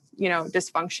rhythm,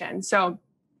 dysfunction. So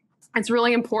it's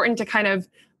really important to kind of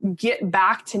get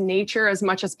back to nature as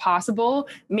much as possible.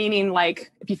 Meaning,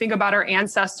 like, if you think about our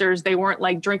ancestors, they weren't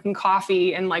like drinking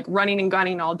coffee and like running and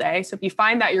gunning all day. So if you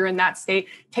find that you're in that state,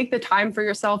 take the time for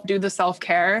yourself, do the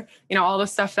self-care, all the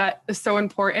stuff that is so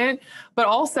important, but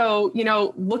also,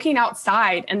 looking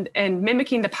outside and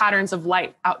mimicking the patterns of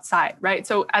light outside, right?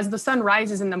 So as the sun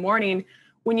rises in the morning,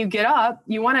 when you get up,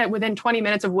 you want to, within 20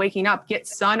 minutes of waking up, get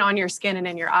sun on your skin and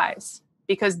in your eyes,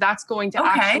 because that's going to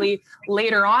actually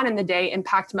later on in the day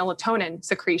impact melatonin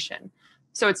secretion.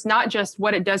 So it's not just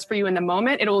what it does for you in the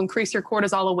moment. It'll increase your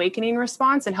cortisol awakening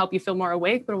response and help you feel more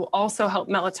awake, but it will also help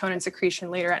melatonin secretion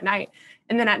later at night.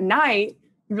 And then at night,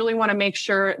 you really want to make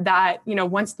sure that,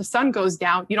 once the sun goes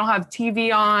down, you don't have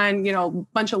TV on, a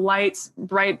bunch of lights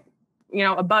bright,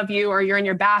 above you, or you're in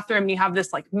your bathroom and you have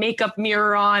this like makeup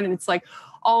mirror on and it's like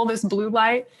all this blue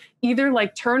light. Either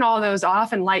like turn all those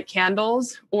off and light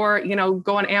candles, or,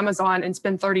 go on Amazon and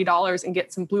spend $30 and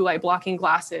get some blue light blocking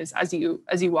glasses as you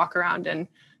walk around and,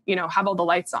 have all the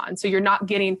lights on. So you're not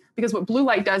getting, because what blue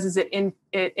light does is it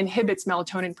inhibits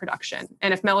melatonin production.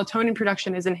 And if melatonin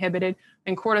production is inhibited,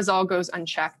 then cortisol goes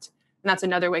unchecked. And that's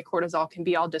another way cortisol can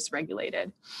be all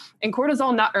dysregulated. And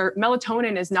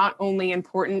melatonin is not only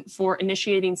important for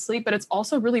initiating sleep, but it's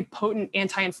also really potent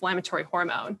anti-inflammatory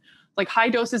hormone. Like high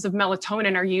doses of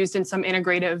melatonin are used in some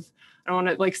integrative, I don't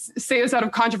want to like say this out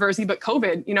of controversy, but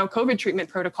COVID treatment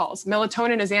protocols.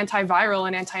 Melatonin is antiviral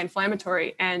and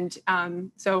anti-inflammatory. And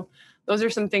so those are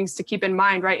some things to keep in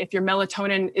mind, right? If your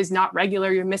melatonin is not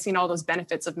regular, you're missing all those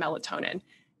benefits of melatonin.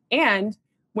 And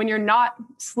when you're not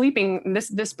sleeping,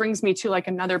 this brings me to like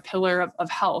another pillar of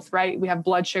health, right? We have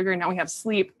blood sugar, now we have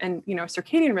sleep and,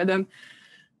 circadian rhythm.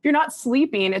 you're not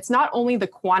sleeping, it's not only the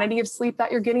quantity of sleep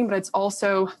that you're getting, but it's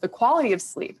also the quality of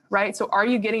sleep, right? So are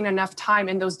you getting enough time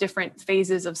in those different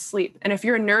phases of sleep? And if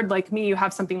you're a nerd like me, you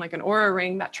have something like an Oura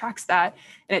ring that tracks that.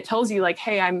 And it tells you like,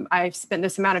 hey, I've spent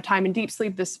this amount of time in deep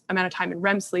sleep, this amount of time in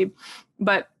REM sleep.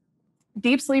 But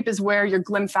deep sleep is where your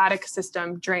lymphatic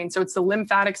system drains. So it's the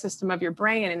lymphatic system of your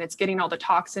brain, and it's getting all the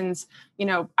toxins,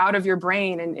 out of your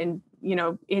brain and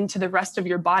into the rest of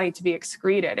your body to be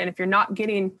excreted. And if you're not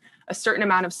getting a certain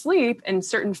amount of sleep and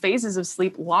certain phases of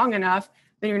sleep long enough,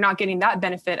 then you're not getting that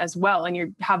benefit as well. And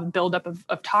you have a buildup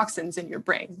of toxins in your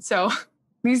brain. So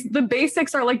the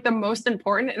basics are like the most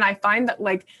important. And I find that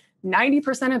like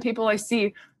 90% of people I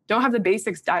see don't have the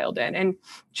basics dialed in. And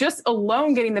just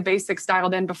alone getting the basics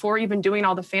dialed in before even doing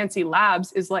all the fancy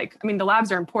labs is like, I mean, the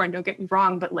labs are important, don't get me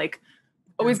wrong, but like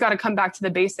always got to come back to the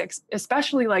basics,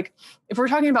 especially like if we're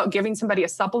talking about giving somebody a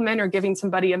supplement or giving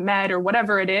somebody a med or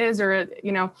whatever it is, or,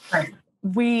 right.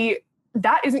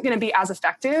 That isn't going to be as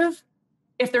effective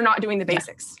if they're not doing the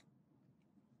basics. Yeah.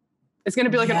 It's going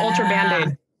to be like an ultra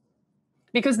Band-Aid.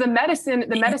 Because the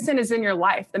medicine is in your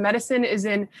life. The medicine is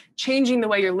in changing the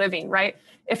way you're living, right?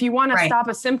 If you want to stop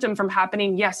a symptom from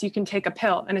happening, yes, you can take a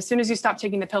pill. And as soon as you stop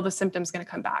taking the pill, the symptom's going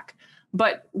to come back.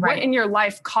 But what in your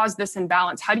life caused this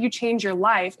imbalance? How do you change your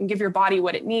life and give your body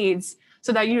what it needs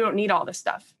so that you don't need all this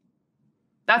stuff?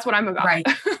 That's what I'm about. Right.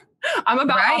 I'm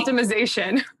about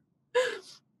optimization.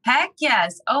 Heck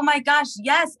yes. Oh my gosh.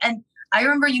 Yes. And I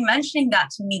remember you mentioning that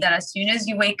to me, that as soon as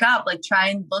you wake up, like try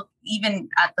and look even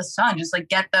at the sun, just like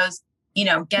get those,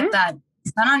 get that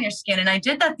sun on your skin. And I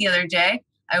did that the other day.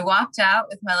 I walked out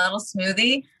with my little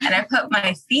smoothie and I put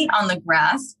my feet on the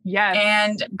grass. Yes.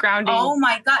 And grounding. Oh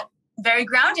my God. Very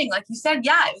grounding. Like you said,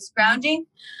 yeah, it was grounding.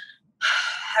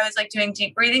 I was like doing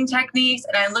deep breathing techniques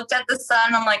and I looked at the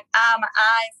sun. I'm like, my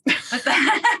eyes. But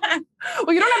then,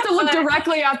 well, you don't have to look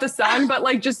directly at the sun, but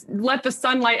like just let the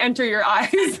sunlight enter your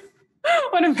eyes.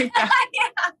 Want to make that.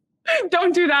 Yeah.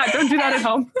 Don't do that. Don't do that at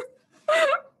home.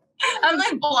 I'm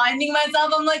like blinding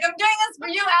myself. I'm like, I'm doing this for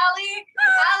you, Allie.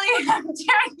 Allie, I'm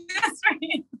doing this for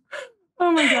you.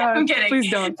 Oh my God. I'm kidding.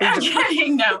 Please don't. I'm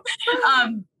kidding. No.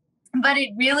 But it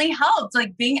really helped,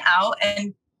 like being out,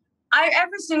 and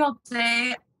every single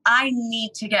day I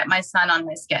need to get my sun on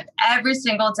my skin every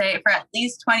single day for at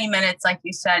least 20 minutes. Like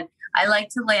you said, I like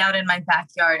to lay out in my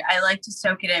backyard. I like to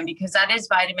soak it in because that is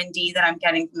vitamin D that I'm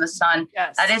getting from the sun.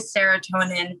 Yes. That is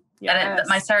serotonin. Yes. That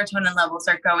my serotonin levels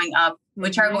are going up,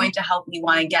 which are going to help me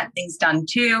want to get things done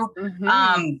too.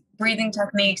 Breathing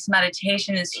techniques,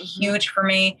 meditation is huge for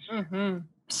me.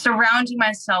 Surrounding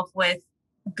myself with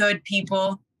good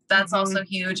people. That's also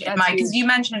huge. Because you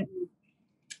mentioned,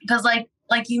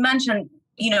 like you mentioned,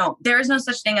 there is no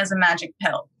such thing as a magic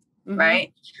pill,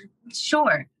 right?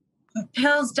 Sure.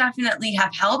 Pills definitely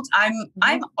have helped.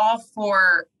 I'm all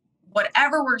for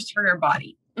whatever works for your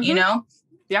body, Yeah.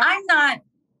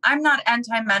 I'm not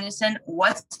anti-medicine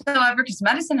whatsoever because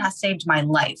medicine has saved my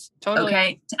life. Totally.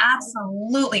 Okay.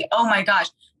 Absolutely. Oh my gosh.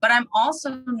 But I'm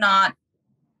also not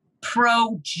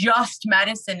pro just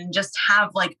medicine and just have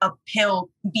like a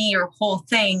pill be your whole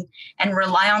thing and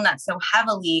rely on that so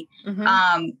heavily.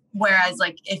 Whereas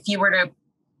like if you were to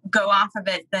go off of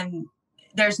it, then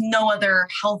there's no other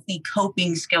healthy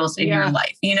coping skills in your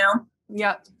life,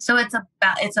 Yeah. So it's a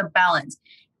balance.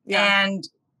 Yeah.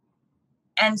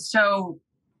 And so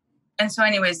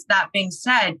anyways, that being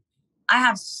said, I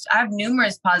have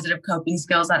numerous positive coping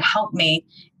skills that help me.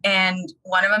 And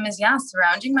one of them is,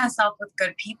 surrounding myself with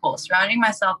good people, surrounding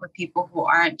myself with people who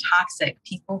aren't toxic,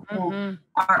 people who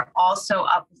are also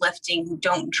uplifting, who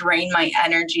don't drain my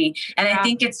energy. And I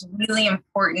think it's really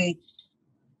important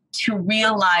to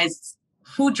realize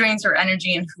who drains your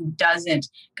energy and who doesn't.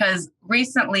 Because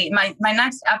recently, my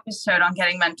next episode on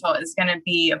Getting Mental is going to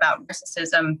be about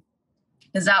narcissism,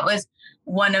 because that was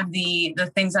one of the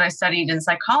things that I studied in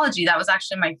psychology. That was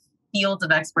actually my field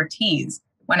of expertise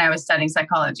when I was studying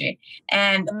psychology.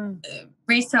 And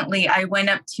recently I went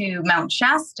up to Mount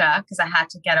Shasta because I had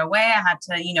to get away. I had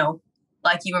to,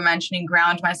 like you were mentioning,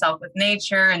 ground myself with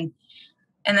nature and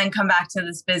then come back to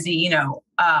this busy,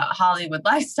 Hollywood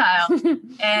lifestyle.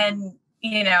 And,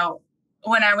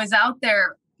 when I was out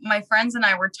there, my friends and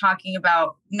I were talking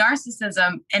about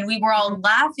narcissism, and we were all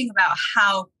laughing about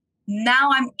how now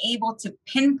I'm able to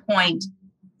pinpoint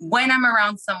when I'm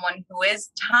around someone who is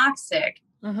toxic,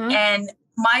 and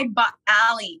my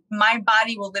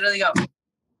body will literally go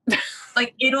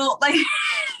like it'll like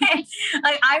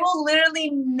like I will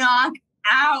literally knock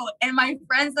out. And my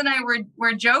friends and I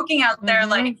were joking out there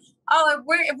like, oh,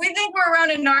 if we think we're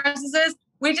around a narcissist,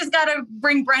 we just gotta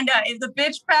bring Brenda. If the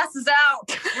bitch passes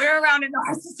out, we're around a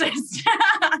narcissist.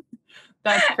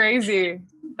 That's crazy.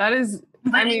 That is,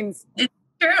 But I mean, it's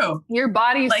true. Your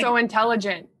body is so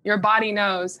intelligent. Your body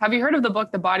knows. Have you heard of the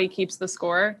book, The Body Keeps the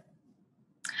Score?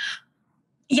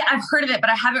 Yeah, I've heard of it, but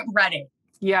I haven't read it.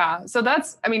 Yeah. So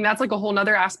that's like a whole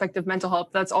nother aspect of mental health.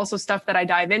 That's also stuff that I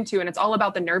dive into. And it's all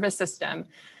about the nervous system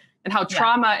and how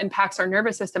trauma impacts our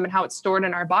nervous system and how it's stored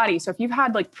in our body. So if you've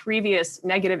had like previous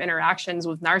negative interactions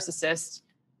with narcissists,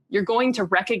 you're going to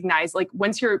recognize, like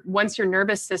once your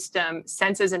nervous system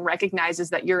senses and recognizes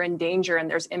that you're in danger and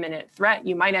there's imminent threat,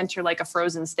 you might enter like a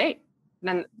frozen state.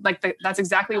 And then that's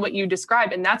exactly what you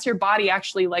described. And that's your body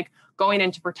actually like going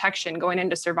into protection, going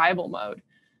into survival mode.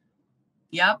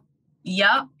 Yep.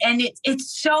 And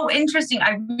it's so interesting.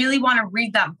 I really want to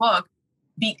read that book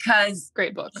because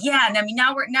great book. Yeah. And I mean,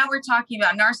 now we're talking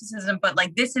about narcissism, but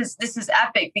like, this is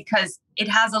epic because it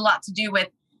has a lot to do with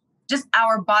just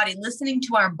our body, listening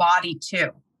to our body too,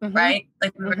 right?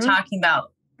 Like we were talking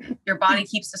about, your body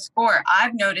keeps the score.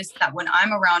 I've noticed that when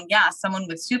I'm around, someone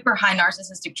with super high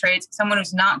narcissistic traits, someone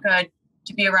who's not good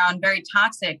to be around, very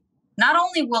toxic, not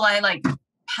only will I like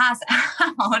pass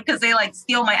out because they like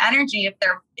steal my energy if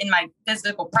they're in my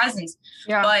physical presence,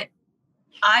 but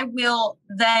I will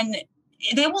then,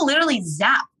 they will literally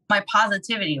zap my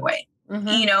positivity away.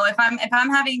 You know, if I'm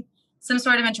having some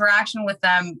sort of interaction with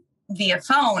them via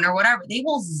phone or whatever, they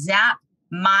will zap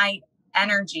my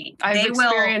energy. I've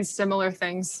experienced similar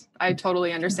things. I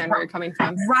totally understand where you're coming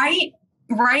from. Right.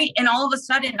 And all of a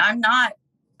sudden I'm not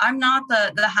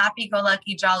the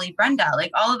happy-go-lucky jolly Brenda.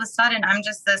 Like all of a sudden I'm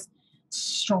just this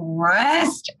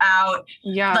stressed out,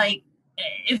 like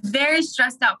very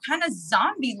stressed out, kind of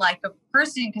zombie-like a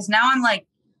person. Because now I'm like,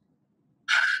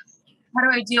 how do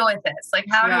I deal with this? Like,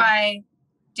 how do I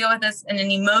deal with this in an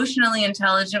emotionally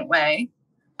intelligent way?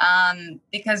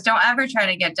 Because don't ever try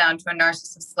to get down to a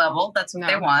narcissist level. That's what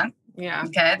they want. Yeah.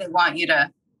 Okay. They want you to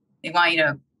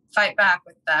fight back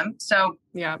with them. So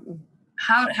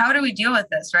how do we deal with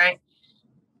this? Right.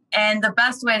 And the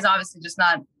best way is obviously just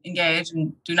not engage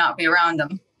and do not be around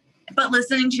them, but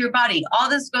listening to your body. All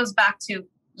this goes back to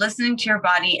listening to your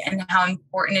body and how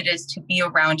important it is to be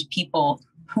around people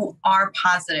who are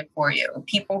positive for you,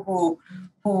 people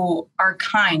who are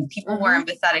kind, people who are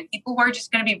empathetic, people who are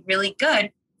just going to be really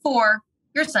good for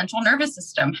your central nervous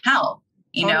system health,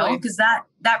 you know, because that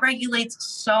regulates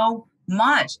so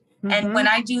much. And when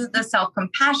I do the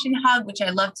self-compassion hug, which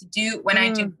I love to do, when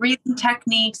I do breathing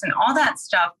techniques and all that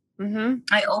stuff,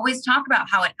 I always talk about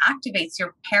how it activates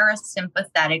your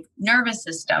parasympathetic nervous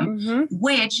system,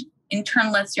 which in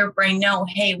turn lets your brain know,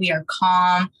 hey, we are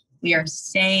calm, we are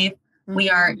safe, we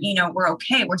are, you know, we're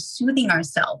okay, we're soothing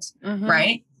ourselves,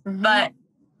 right? But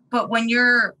when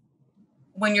you're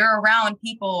around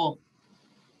people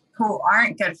who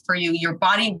aren't good for you, your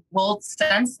body will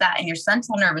sense that and your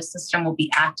central nervous system will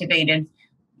be activated.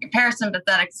 Your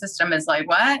parasympathetic system is like,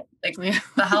 what? Like,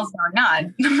 the hell's going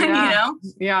on? You know?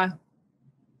 Yeah.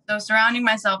 So surrounding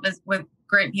myself with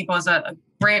great people is a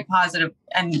great positive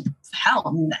and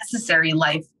necessary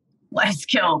life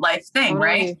skill, life thing,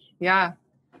 right? Yeah.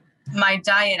 My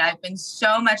diet, I've been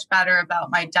so much better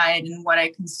about my diet and what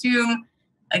I consume.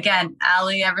 Again,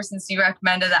 Allie, ever since you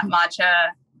recommended that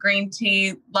matcha green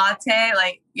tea latte,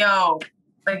 like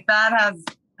that has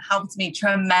helped me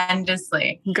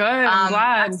tremendously. Good. I'm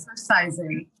glad.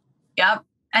 Exercising. Yep.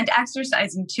 And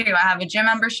exercising too. I have a gym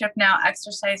membership now.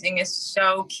 Exercising is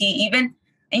so key. And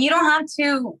you don't have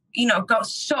to, go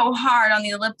so hard on the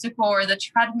elliptical or the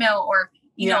treadmill or,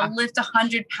 lift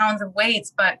 100 pounds of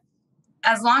weights. But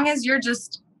as long as you're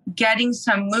just getting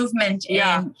some movement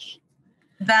in,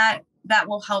 that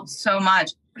will help so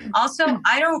much. Also,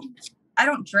 I don't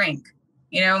drink,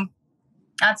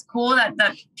 that's cool that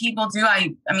people do.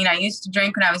 I used to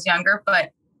drink when I was younger,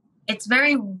 but it's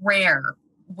very rare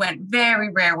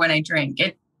when I drink.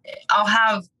 I'll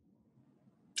have,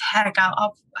 I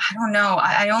don't know.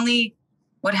 I only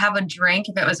would have a drink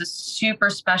if it was a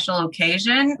super special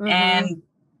occasion and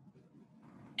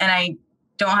I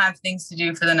don't have things to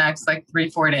do for the next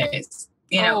 3-4 days.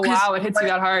 Wow. It hits you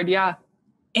that hard. Yeah.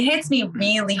 It hits me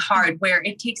really hard where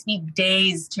it takes me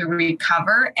days to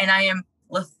recover and I am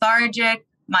lethargic.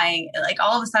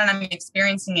 All of a sudden I'm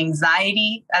experiencing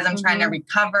anxiety as I'm trying to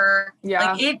recover.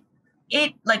 Yeah. It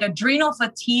adrenal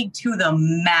fatigue to the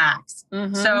max.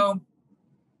 So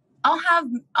I'll have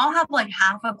half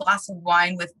a glass of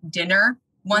wine with dinner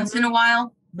once in a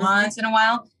while, but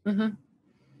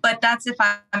that's if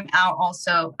I'm out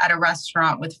also at a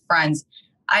restaurant with friends.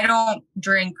 I don't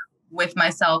drink with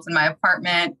myself in my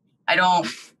apartment. I don't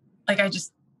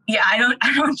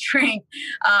drink.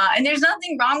 And there's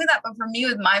nothing wrong with that. But for me,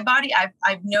 with my body,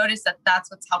 I've noticed that that's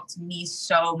what's helped me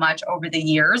so much over the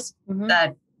years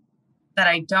that that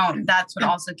I don't. That's what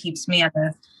also keeps me at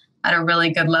a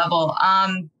really good level.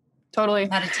 Totally.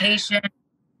 Meditation,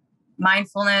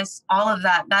 mindfulness, all of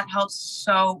that helps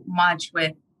so much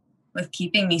with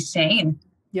keeping me sane.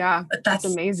 Yeah, that's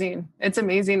amazing. It's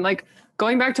amazing. Like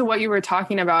going back to what you were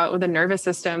talking about with the nervous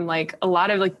system, like a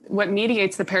lot of like what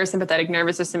mediates the parasympathetic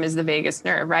nervous system is the vagus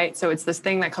nerve, right? So it's this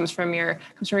thing that comes from your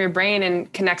brain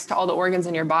and connects to all the organs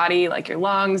in your body, like your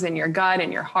lungs and your gut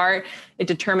and your heart. It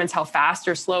determines how fast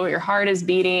or slow your heart is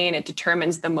beating. It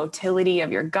determines the motility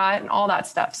of your gut and all that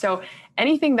stuff. So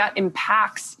anything that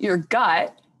impacts your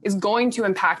gut is going to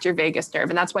impact your vagus nerve.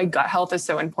 And that's why gut health is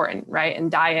so important, right? And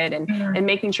diet and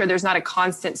making sure there's not a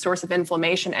constant source of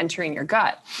inflammation entering your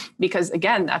gut. Because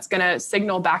again, that's going to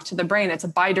signal back to the brain. It's a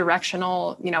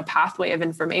bidirectional, pathway of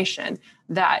information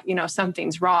that,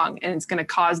 something's wrong, and it's going to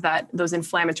cause those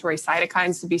inflammatory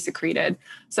cytokines to be secreted.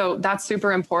 So that's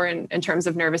super important in terms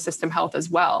of nervous system health as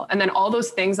well. And then all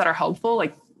those things that are helpful,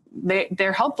 like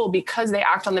they're helpful because they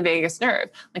act on the vagus nerve,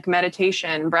 like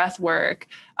meditation, breath work,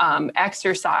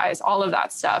 exercise, all of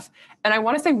that stuff. And I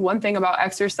want to say one thing about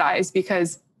exercise,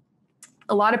 because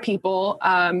a lot of people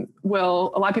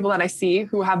that I see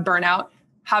who have burnout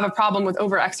have a problem with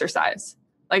over-exercise.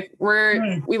 Like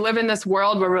we live in this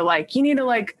world where we're like, you need to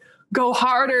like go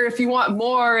harder if you want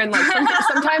more. And like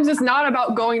sometimes it's not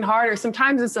about going harder.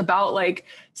 Sometimes it's about like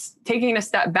taking a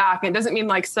step back. It doesn't mean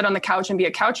like sit on the couch and be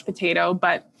a couch potato,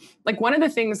 but like one of the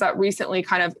things that recently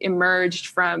kind of emerged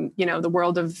from, the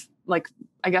world of like,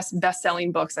 I guess,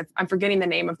 best-selling books. I'm forgetting the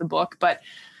name of the book, but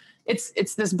it's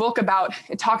this book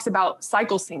it talks about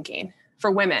cycle syncing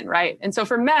for women, right? And so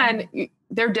for men,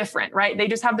 they're different, right? They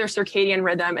just have their circadian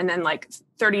rhythm, and then like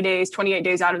 30 days, 28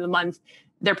 days out of the month,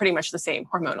 they're pretty much the same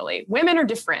hormonally. Women are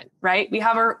different, right? We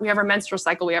have our menstrual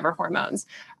cycle, we have our hormones.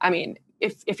 I mean,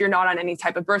 if you're not on any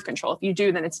type of birth control, if you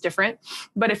do, then it's different.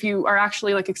 But if you are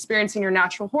actually like experiencing your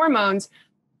natural hormones,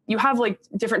 you have like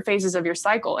different phases of your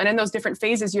cycle. And in those different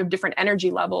phases, you have different energy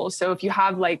levels. So if you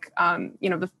have like,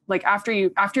 after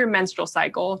your menstrual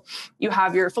cycle, you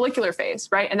have your follicular phase,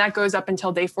 right? And that goes up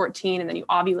until day 14, and then you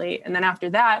ovulate. And then after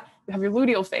that, you have your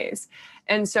luteal phase.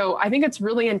 And so I think it's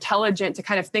really intelligent to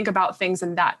kind of think about things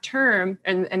in that term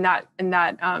and in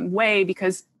that way,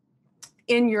 because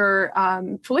in your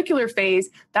follicular phase,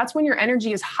 that's when your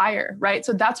energy is higher, right?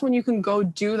 So that's when you can go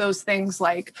do those things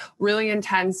like really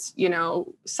intense,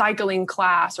 cycling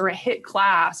class or a HIIT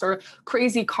class or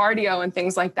crazy cardio and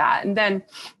things like that. And then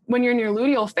when you're in your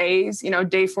luteal phase,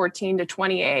 day 14 to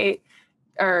 28,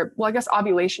 or well, I guess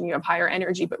ovulation, you have higher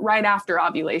energy, but right after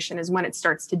ovulation is when it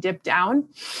starts to dip down.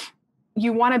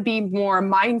 You want to be more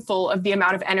mindful of the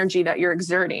amount of energy that you're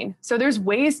exerting. So there's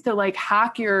ways to like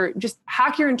hack your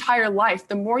entire life.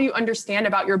 The more you understand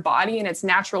about your body and its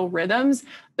natural rhythms,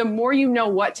 the more you know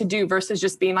what to do versus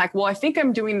just being like, well, I think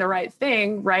I'm doing the right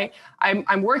thing, right?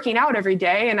 I'm working out every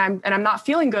day and I'm not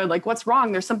feeling good. Like, what's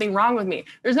wrong? There's something wrong with me.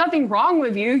 There's nothing wrong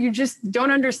with you. You just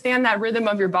don't understand that rhythm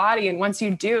of your body. And once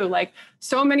you do, like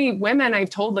so many women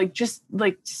I've told, like, just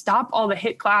like stop all the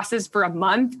HIIT classes for a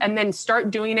month and then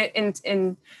start doing it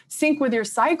in sync with your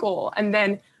cycle. And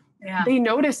then they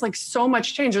notice like so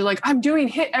much change. They're like, I'm doing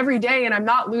HIIT every day and I'm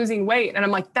not losing weight. And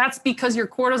I'm like, that's because your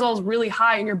cortisol is really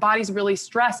high and your body's really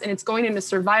stressed and it's going into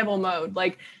survival mode.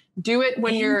 Like, do it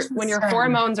when your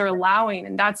hormones are allowing.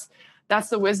 And that's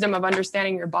the wisdom of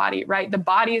understanding your body, right? The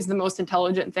body is the most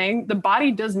intelligent thing. The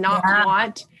body does not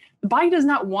want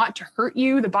to hurt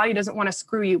you. The body doesn't want to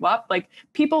screw you up. Like,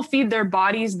 people feed their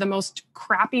bodies the most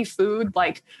crappy food,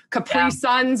 like Capri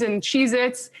Suns and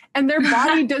Cheez-Its, and their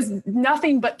body does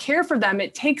nothing but care for them.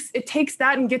 It takes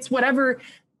that and gets whatever,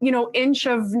 inch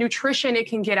of nutrition it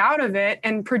can get out of it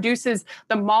and produces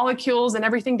the molecules and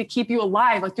everything to keep you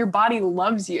alive. Like, your body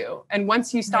loves you. And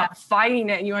once you stop fighting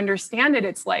it and you understand it,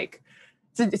 it's like,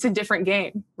 it's a different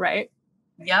game, right?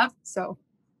 Yep. So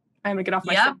I'm gonna get off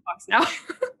my soapbox now.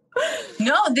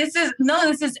 No, this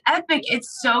is epic.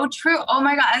 It's so true. Oh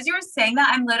my God. As you were saying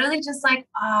that, I'm literally just like,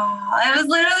 I was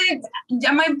literally,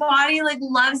 my body like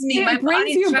loves me. It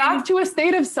brings you back to a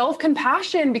state of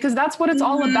self-compassion, because that's what it's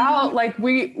all about. Like,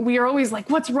 we are always like,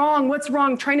 what's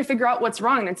wrong? Trying to figure out what's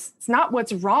wrong. And it's not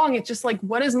what's wrong. It's just like,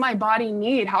 what does my body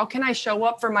need? How can I show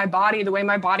up for my body the way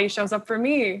my body shows up for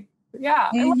me?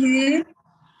 Yeah.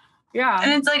 Yeah.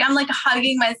 And it's like, I'm like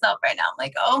hugging myself right now. I'm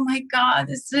like, oh my God,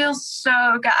 this feels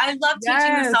so good. I love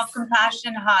teaching the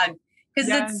self-compassion hug, because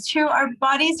it's true. Our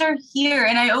bodies are here.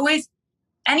 And I always,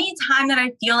 anytime that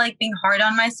I feel like being hard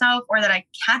on myself, or that I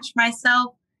catch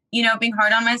myself, being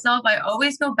hard on myself, I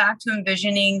always go back to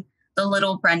envisioning the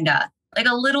little Brenda, like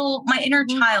my inner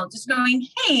child just going,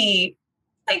 hey,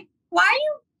 like, why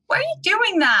are you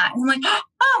doing that? And I'm like,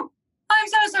 oh, I'm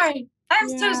so sorry. I'm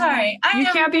so sorry. You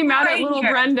can't be mad at little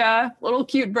here. Brenda, little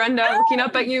cute Brenda, looking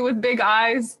up at you with big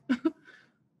eyes. Like,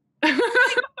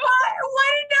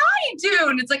 what did I do?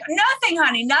 And it's like, nothing,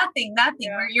 honey, nothing.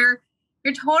 Yeah. You're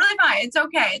totally fine. It's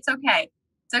okay. It's okay.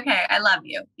 I love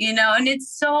you, and it's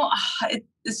so,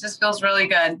 this just feels really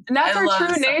good. And that's our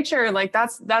true nature. Like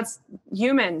that's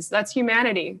humans. That's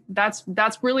humanity. That's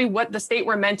really what the state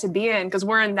we're meant to be in. Cause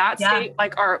we're in that state,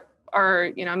 like our,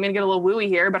 I'm going to get a little wooey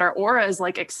here, but our aura is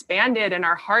like expanded, and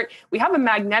our heart, we have a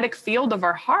magnetic field of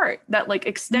our heart that like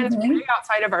extends way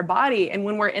outside of our body. And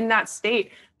when we're in that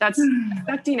state, that's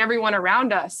affecting everyone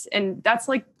around us. And that's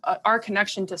like our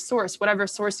connection to source, whatever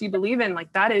source you believe in.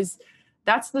 Like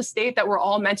that's the state that we're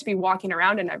all meant to be walking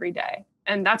around in every day.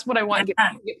 And that's what I want to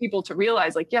get people to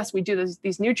realize. Like, yes, we do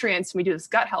these nutrients and we do this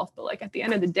gut health, but like at the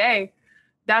end of the day,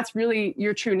 that's really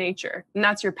your true nature. And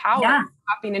that's your power,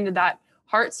 tapping into that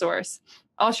heart source.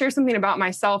 I'll share something about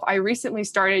myself. I recently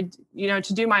started,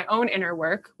 to do my own inner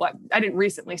work. Well, I didn't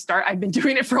recently start. I've been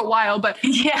doing it for a while, but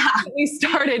we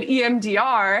started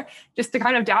EMDR just to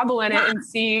kind of dabble in it and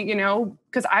see,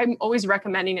 because I'm always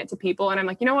recommending it to people. And I'm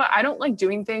like, you know what? I don't like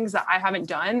doing things that I haven't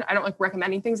done. I don't like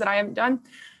recommending things that I haven't done.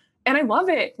 And I love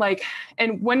it. Like,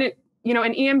 and when it, in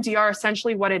EMDR,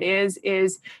 essentially what it is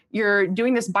you're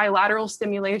doing this bilateral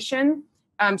stimulation,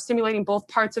 stimulating both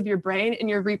parts of your brain, and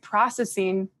you're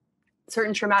reprocessing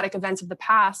certain traumatic events of the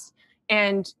past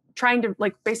and trying to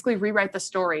like basically rewrite the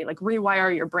story, like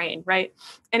rewire your brain. Right.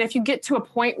 And if you get to a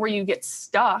point where you get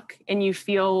stuck and you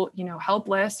feel,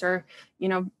 helpless, or,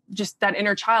 just that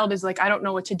inner child is like, I don't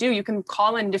know what to do, you can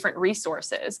call in different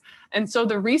resources. And so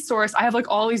the resource, I have like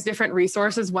all these different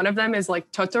resources. One of them is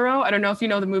like Totoro. I don't know if you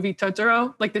know the movie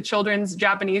Totoro, like the children's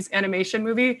Japanese animation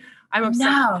movie. I'm obsessed.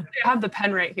 No. I have the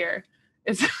pen right here.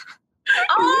 It's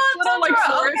little, like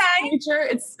forest creature.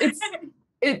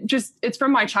 It's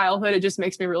from my childhood. It just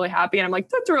makes me really happy. And I'm like,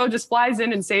 Totoro just flies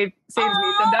in and saves me. So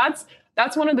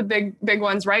that's one of the big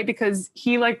ones, right? Because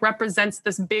he like represents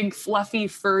this big, fluffy,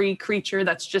 furry creature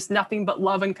that's just nothing but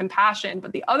love and compassion.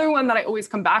 But the other one that I always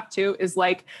come back to is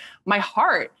like my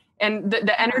heart and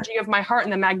the energy of my heart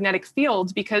and the magnetic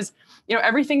field, because,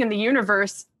 everything in the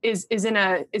universe is in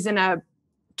a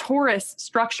torus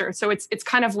structure. So it's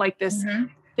kind of like this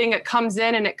thing that comes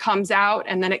in and it comes out,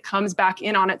 and then it comes back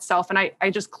in on itself. And I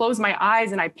just close my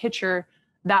eyes and I picture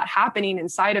that happening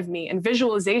inside of me. And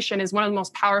visualization is one of the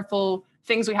most powerful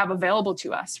things we have available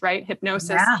to us, right?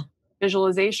 Hypnosis,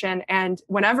 visualization. And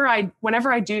whenever I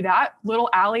do that, little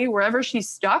Allie, wherever she's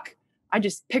stuck, I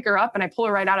just pick her up and I pull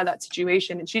her right out of that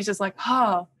situation. And she's just like,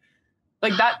 oh,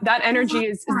 like that energy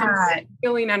is the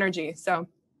healing energy. So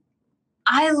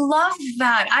I love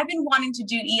that. I've been wanting to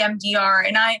do EMDR,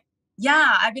 and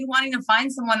I've been wanting to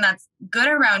find someone that's good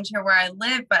around here where I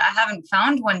live, but I haven't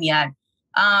found one yet.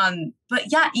 But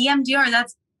yeah, EMDR,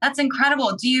 that's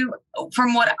incredible.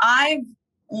 From what I've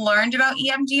learned about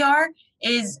EMDR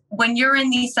is when you're in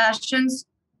these sessions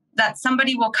that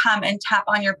somebody will come and tap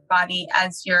on your body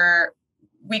as you're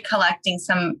recollecting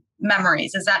some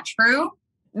memories. Is that true?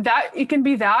 That it can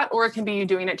be that, or it can be you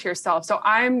doing it to yourself. So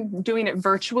I'm doing it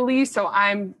virtually. So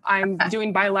I'm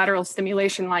doing bilateral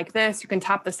stimulation like this. You can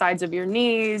tap the sides of your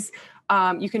knees.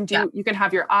 You can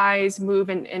have your eyes move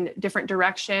in different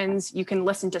directions. You can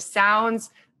listen to sounds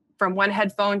from one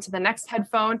headphone to the next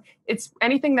headphone. It's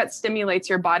anything that stimulates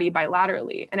your body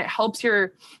bilaterally, and it helps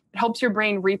your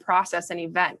brain reprocess an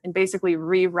event and basically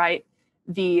rewrite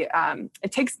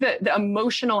it takes the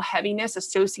emotional heaviness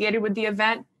associated with the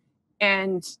event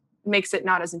and makes it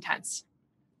not as intense.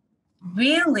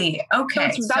 Really?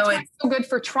 Okay. So that's why it's so good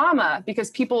for trauma,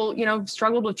 because people,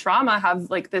 struggled with trauma, have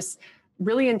like this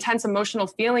really intense emotional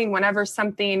feeling whenever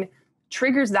something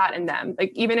triggers that in them.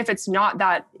 Like, even if it's not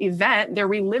that event, they're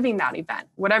reliving that event,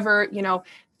 whatever,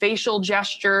 facial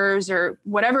gestures or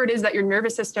whatever it is that your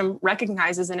nervous system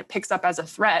recognizes and it picks up as a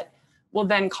threat will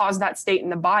then cause that state in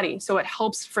the body. So it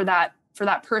helps for that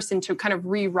person to kind of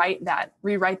rewrite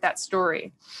that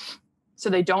story, so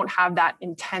they don't have that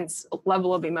intense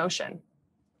level of emotion.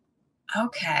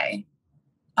 Okay.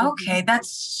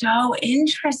 That's so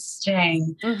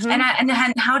interesting. And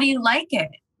how do you like it?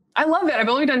 I love it. I've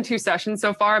only done 2 sessions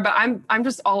so far, but I'm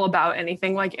just all about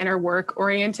anything like inner work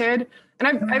oriented. And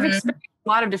I've experienced a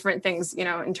lot of different things,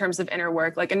 in terms of inner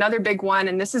work. Like another big one,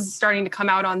 and this is starting to come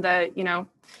out on the,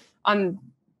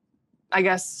 I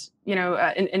guess,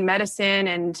 in medicine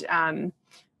and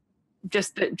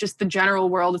just the general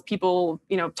world of people,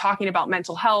 talking about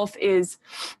mental health, is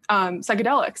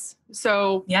psychedelics.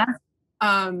 So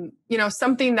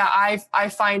something that I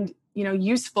find,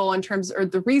 useful in terms, or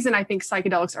the reason I think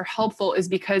psychedelics are helpful is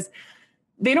because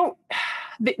they don't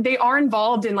they are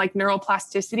involved in like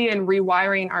neuroplasticity and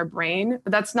rewiring our brain,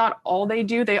 but that's not all they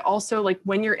do. They also, like,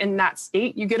 when you're in that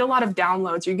state, you get a lot of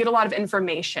downloads, you get a lot of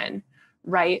information,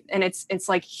 right? And it's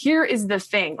like, here is the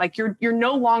thing, like you're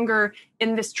no longer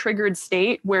in this triggered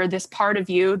state where this part of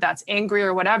you that's angry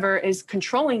or whatever is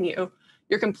controlling you.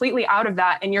 You're completely out of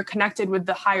that, and you're connected with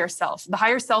the higher self. The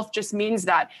higher self just means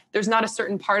that there's not a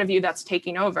certain part of you that's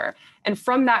taking over. And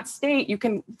from that state, you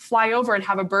can fly over and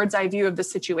have a bird's eye view of the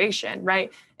situation,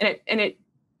 right? And it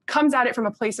comes at it from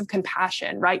a place of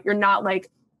compassion, right? You're not like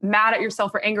mad at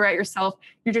yourself or angry at yourself.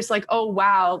 You're just like, oh,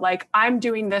 wow, like I'm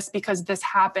doing this because this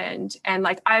happened, and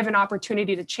like I have an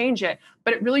opportunity to change it.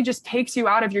 But it really just takes you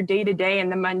out of your day-to-day and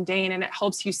the mundane, and it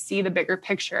helps you see the bigger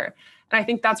picture. And I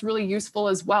think that's really useful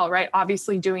as well, right?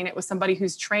 Obviously doing it with somebody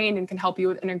who's trained and can help you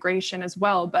with integration as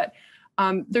well. But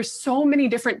there's so many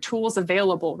different tools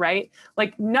available, right?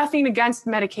 Like, nothing against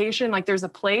medication, like there's a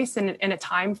place and a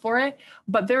time for it,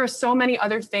 but there are so many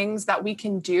other things that we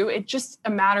can do. It's just a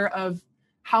matter of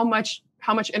how much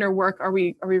inner work are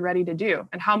we ready to do,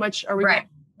 and how much are we right.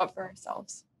 up for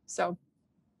ourselves. So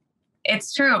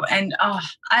it's true. And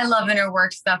I love inner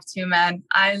work stuff too, man.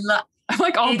 I'm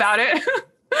like all about it.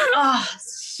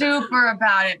 Super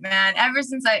about it, man. Ever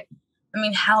since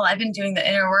hell, I've been doing the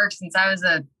inner work since I was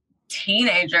a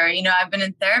teenager. You know, I've been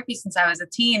in therapy since I was a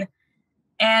teen,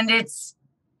 and it's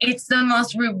the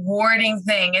most rewarding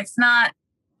thing. It's not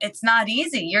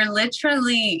easy. You're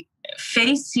literally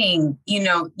facing, you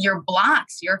know, your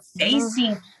blocks. You're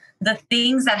facing the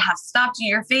things that have stopped you.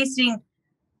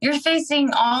 You're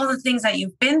facing all the things that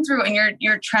you've been through, and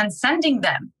you're transcending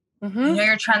them. You know,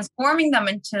 you're transforming them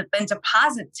into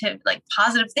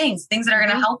positive things that are going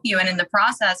to help you. And in the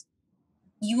process,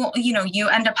 you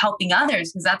end up helping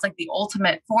others, because that's like the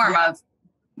ultimate form of,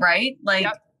 right? Like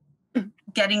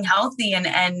getting healthy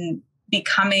and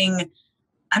becoming,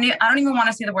 I don't even want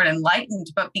to say the word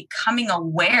enlightened, but becoming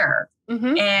aware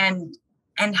and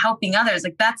helping others.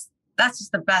 Like that's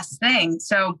just the best thing.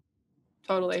 So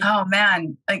totally. Oh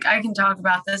man, like I can talk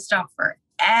about this stuff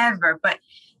forever, but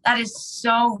that is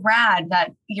so rad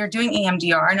that you're doing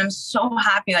EMDR, and I'm so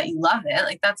happy that you love it.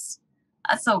 Like that's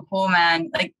so cool,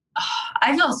 man. Like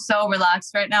I feel so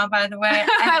relaxed right now, by the way.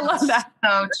 I love that.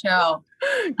 So chill.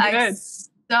 Good.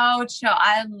 So chill.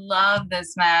 I love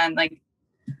this, man. Like,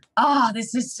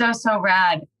 this is so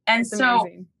rad. And it's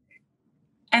amazing.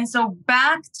 And so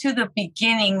back to the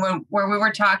beginning where we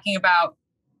were talking about,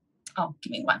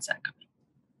 give me 1 second.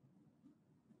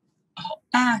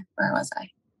 Where was I?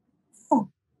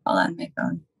 Hold on, my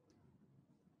phone.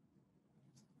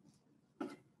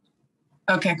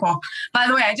 Okay, cool. By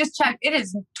the way, I just checked. It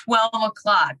is 12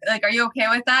 o'clock. Like, are you okay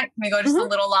with that? Can we go just a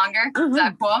little longer? Is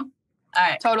that cool? All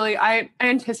right. Totally. I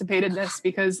anticipated this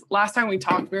because last time we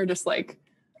talked, we were just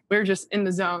in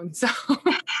the zone. So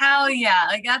hell yeah.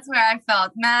 Like that's where I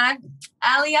felt, man.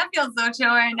 Allie, I feel so chill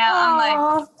right now.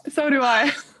 I'm like, so do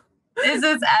I. This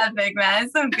is epic, man.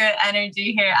 It's some good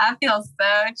energy here. I feel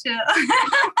so chill.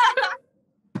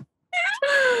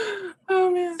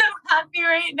 Oh man. So happy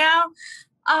right now.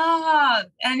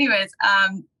 Anyways,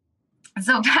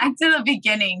 so back to the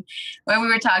beginning when we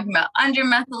were talking about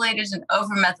undermethylators and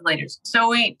overmethylators. So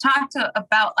we talked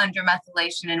about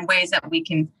undermethylation and ways that we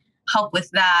can help with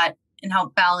that and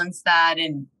help balance that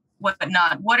and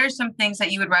whatnot. What are some things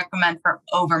that you would recommend for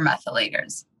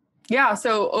overmethylators? Yeah,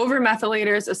 so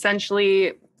overmethylators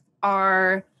essentially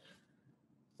are,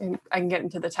 and I can get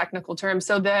into the technical terms.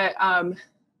 So the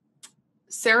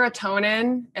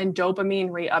serotonin and dopamine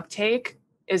reuptake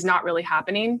is not really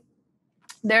happening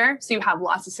there. So you have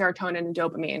lots of serotonin and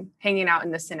dopamine hanging out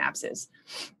in the synapses.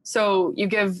 So you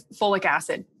give folic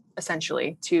acid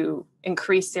essentially to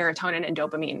increase serotonin and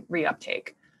dopamine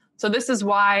reuptake. So this is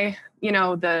why, you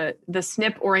know, the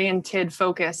SNP oriented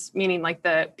focus, meaning like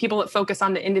the people that focus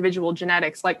on the individual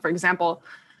genetics, like for example,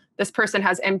 this person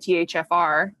has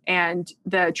MTHFR, and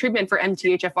the treatment for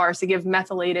MTHFR is to give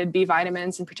methylated B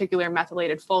vitamins, in particular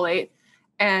methylated folate.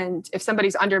 And if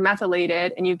somebody's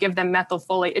undermethylated and you give them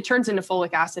methylfolate, it turns into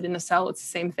folic acid in the cell. It's the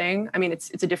same thing. I mean,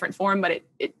 it's a different form, but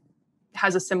it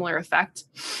has a similar effect.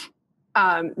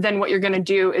 Then what you're going to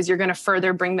do is you're going to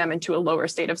further bring them into a lower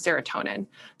state of serotonin.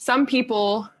 Some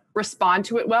people respond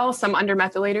to it well. Some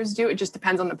undermethylators do. It just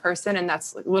depends on the person, and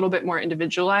that's a little bit more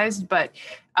individualized. But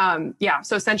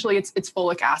so essentially it's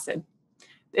folic acid.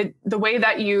 The way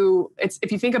that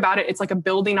if you think about it, it's like a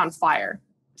building on fire,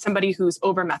 somebody who's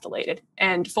overmethylated,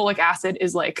 and folic acid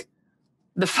is like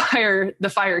the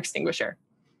fire extinguisher.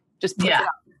 Just puts it out.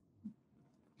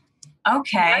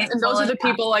 Okay. And those are the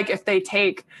people, like if they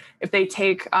take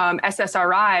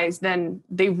SSRIs, then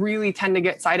they really tend to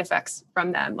get side effects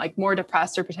from them, like more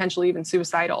depressed or potentially even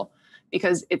suicidal,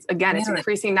 because it's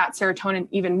increasing that serotonin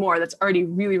even more. That's already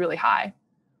really, really high.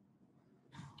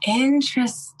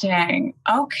 Interesting.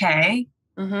 Okay.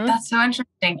 That's so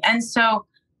interesting. And so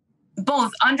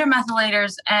both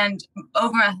undermethylators and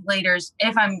overmethylators,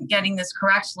 if I'm getting this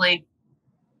correctly,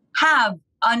 have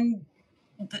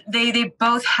they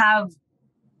both have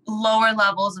lower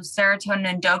levels of serotonin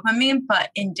and dopamine, but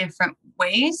in different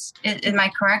ways. Am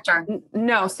I correct? Or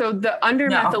no? So the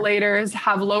undermethylators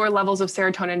have lower levels of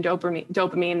serotonin and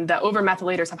dopamine. The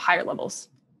overmethylators have higher levels.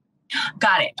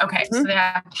 Got it. Okay. So they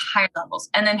have higher levels.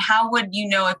 And then how would you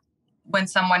know when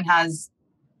someone has,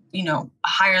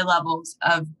 higher levels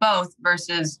of both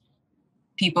versus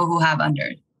people who have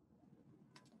under?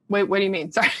 Wait, what do you mean?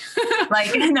 Sorry.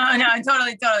 No,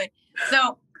 totally.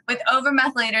 So with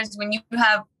overmethylators, when you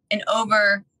have an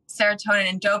over serotonin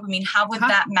and dopamine, how would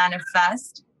that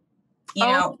manifest?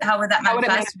 How would that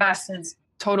manifest versus?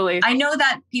 Totally. I know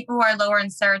that people who are lower in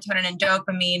serotonin and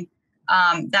dopamine,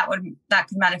 that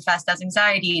could manifest as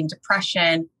anxiety and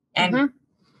depression and,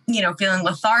 feeling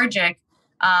lethargic,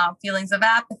 feelings of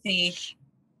apathy.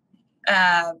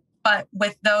 But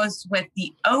with those with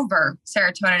the over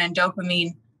serotonin and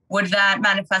dopamine, would that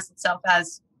manifest itself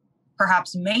as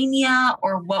perhaps mania,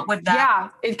 or what would that? Yeah,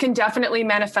 it can definitely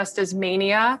manifest as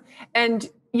mania. And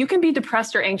you can be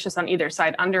depressed or anxious on either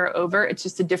side, under or over. It's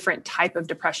just a different type of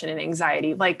depression and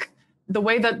anxiety. Like the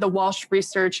way that the Walsh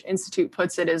Research Institute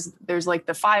puts it is there's like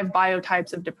the 5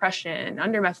 biotypes of depression: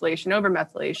 undermethylation,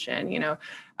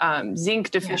 overmethylation, zinc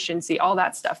deficiency, all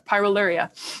that stuff, pyroluria.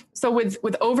 So with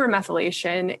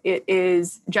overmethylation, it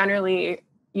is generally,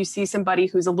 you see somebody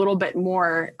who's a little bit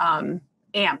more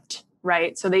amped,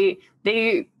 right? So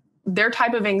their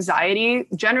type of anxiety,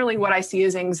 generally what I see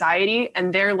is anxiety,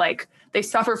 and they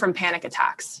suffer from panic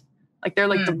attacks. Like they're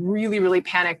like the really, really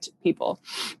panicked people.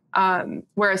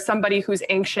 Whereas somebody who's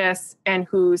anxious and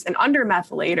who's an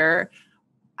undermethylator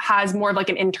has more of like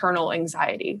an internal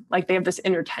anxiety. Like they have this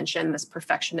inner tension, this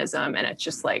perfectionism, and it's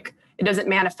just like, it doesn't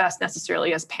manifest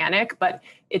necessarily as panic, but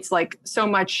it's like so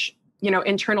much,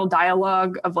 internal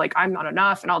dialogue of like, I'm not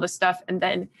enough and all this stuff. And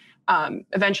then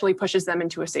eventually pushes them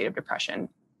into a state of depression.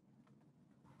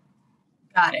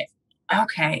 Got it.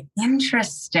 Okay.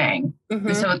 Interesting.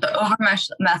 So with the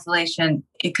overmethylation,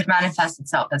 it could manifest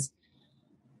itself as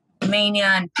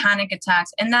mania and panic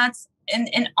attacks. And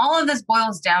and all of this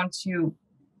boils down to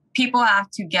people have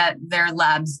to get their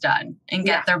labs done and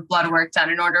get their blood work done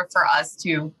in order for us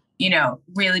to,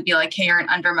 really be like, hey, you're an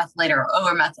undermethylator or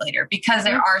overmethylator, because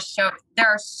there are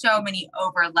so many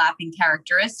overlapping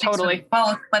characteristics of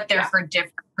both, but they're for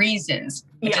different reasons,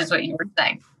 which is what you were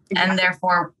saying. And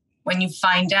therefore, when you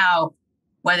find out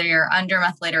whether you're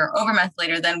undermethylator or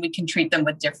overmethylator, then we can treat them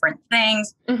with different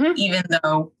things, even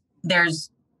though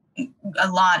there's a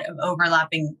lot of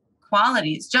overlapping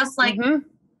qualities. Just like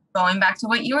going back to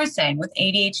what you were saying with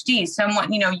ADHD,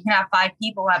 someone, you can have 5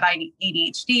 people who have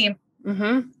ADHD,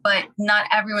 but not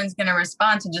everyone's going to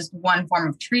respond to just one form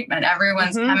of treatment.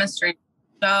 Everyone's chemistry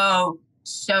is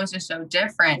so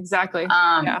different. Exactly.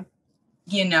 And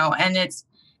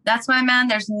that's why, man,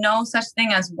 there's no such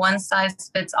thing as one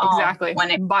size fits all. Exactly.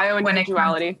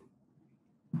 Bioindividuality.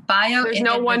 There's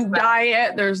no one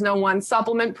diet. There's no one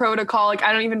supplement protocol. Like,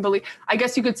 I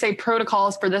guess you could say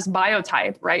protocols for this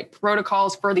biotype, right?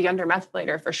 Protocols for the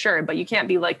undermethylator for sure. But you can't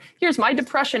be like, here's my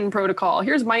depression protocol.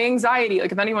 Here's my anxiety.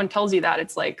 Like if anyone tells you that,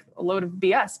 it's like a load of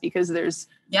BS, because there's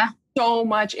so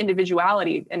much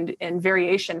individuality and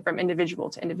variation from individual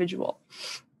to individual.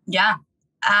 Yeah,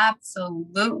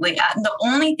 absolutely. The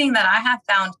only thing that I have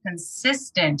found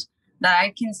consistent that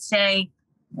I can say,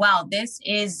 wow, this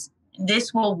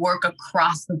will work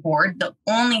across the board. The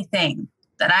only thing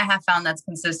that I have found that's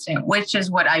consistent, which is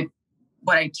what I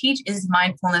teach, is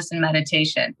mindfulness and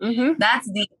meditation.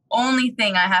 That's the only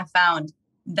thing I have found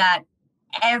that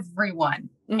everyone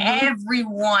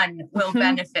will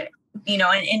benefit,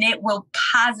 and it will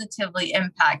positively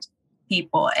impact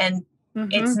people. And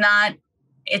it's not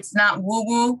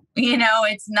woo-woo,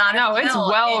 it's not. No, it's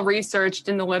well researched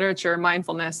in the literature,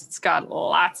 mindfulness. It's got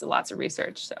lots and lots of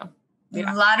research. So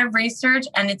a lot of research,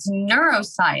 and it's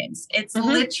neuroscience. It's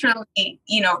literally,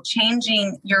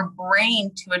 changing your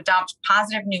brain to adopt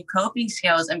positive new coping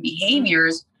skills and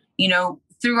behaviors,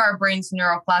 through our brain's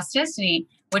neuroplasticity,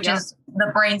 which is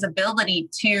the brain's ability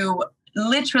to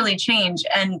literally change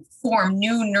and form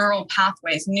new neural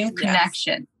pathways, new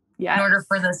connections in order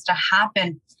for this to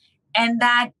happen. And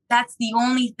that's the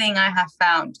only thing I have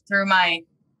found through my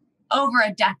over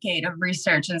a decade of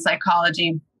research in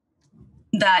psychology,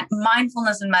 that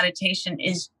mindfulness and meditation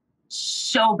is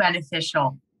so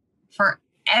beneficial for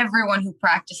everyone who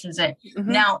practices it.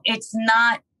 Now, it's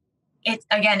not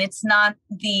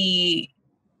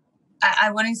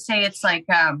I wouldn't say it's like,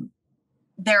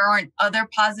 there aren't other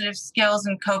positive skills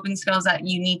and coping skills that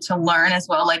you need to learn as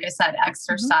well. Like I said,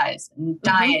 exercise and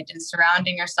diet and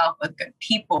surrounding yourself with good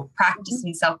people,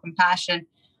 practicing self-compassion,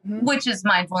 which is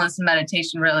mindfulness and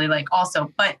meditation really like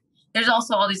also, but there's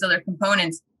also all these other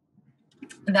components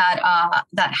that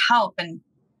help. And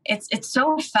it's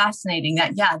so fascinating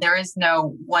that, there is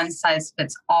no one size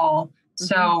fits all.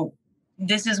 So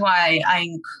this is why I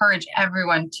encourage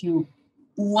everyone to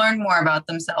learn more about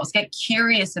themselves, get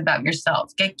curious about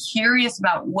yourself, get curious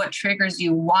about what triggers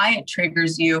you, why it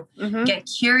triggers you, get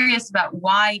curious about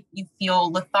why you feel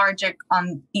lethargic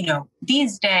on,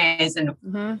 these days, and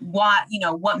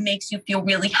what makes you feel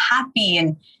really happy,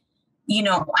 and,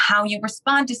 how you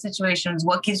respond to situations,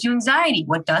 what gives you anxiety,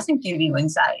 what doesn't give you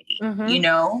anxiety,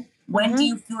 when do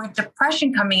you feel like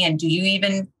depression coming in? Do you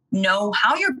even know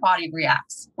how your body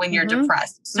reacts when you're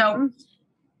depressed? So,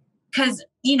 because,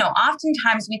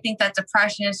 oftentimes we think that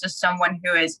depression is just someone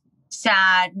who is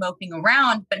sad, moping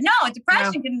around, but no,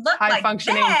 depression can look high like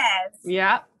functioning. This.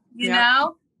 Yeah. You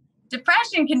know,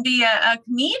 depression can be a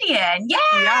comedian.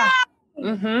 Yeah.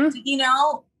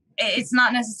 It's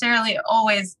not necessarily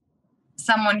always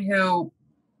someone who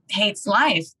hates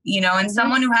life, and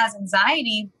someone who has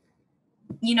anxiety,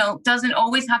 doesn't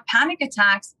always have panic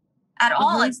attacks at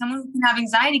all. Like someone who can have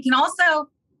anxiety can also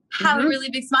have a really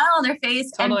big smile on their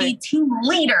face and be team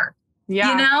leader,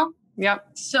 Yep.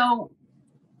 So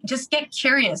just get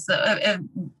curious.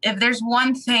 If there's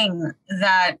one thing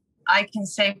that I can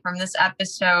say from this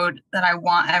episode that I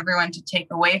want everyone to take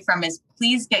away from is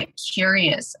please get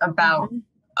curious about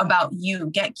you.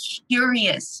 Get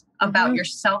curious about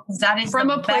yourself. That is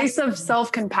from a place of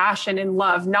self-compassion and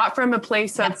love, not from a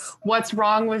place of what's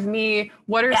wrong with me.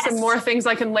 What are some more things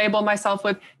I can label myself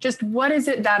with? Just what is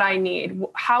it that I need?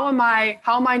 How am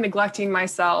I neglecting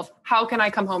myself? How can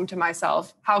I come home to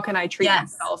myself? How can I treat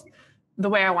myself the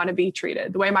way I want to be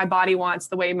treated, the way my body wants,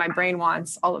 the way my brain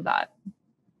wants, all of that.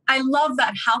 I love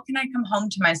that. How can I come home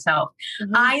to myself?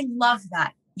 I love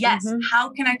that. Yes. How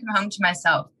can I come home to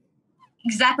myself?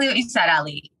 Exactly what you said,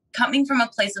 Allie. Coming from a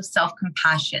place of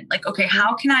self-compassion. Like, okay,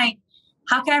 how can I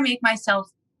make myself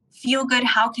feel good?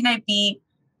 How can I be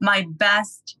my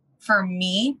best for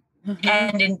me?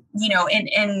 And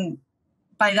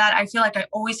by that, I feel like I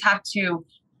always have to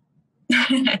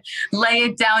lay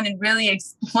it down and really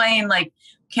explain like,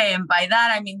 okay, and by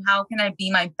that, I mean, how can I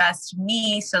be my best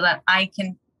me so that I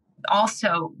can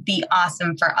also be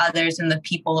awesome for others and the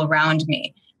people around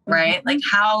me, right? Like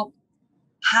how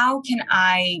can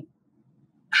I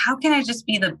just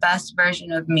be the best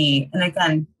version of me? And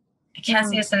again, I can't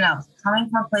say this enough. Coming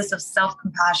from a place of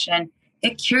self-compassion,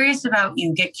 get curious about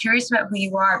you, get curious about who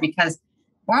you are, because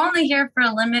we're only here for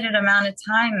a limited amount of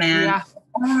time, man. Yeah.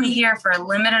 We're only here for a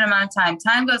limited amount of time.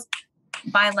 Time goes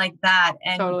by like that.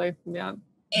 And totally. Yeah.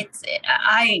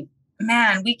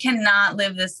 We cannot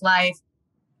live this life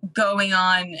going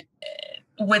on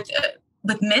with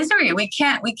misery. We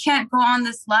can't go on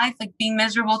this life like being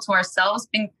miserable to ourselves,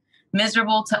 being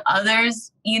miserable to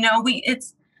others.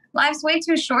 Life's way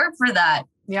too short for that.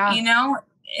 Yeah.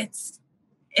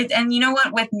 And you know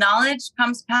what? With knowledge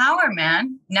comes power,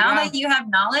 man. Now that you have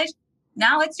knowledge,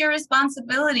 now it's your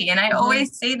responsibility. And I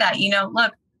always say that,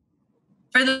 look,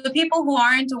 for the people who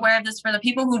aren't aware of this, for the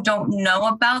people who don't know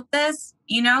about this,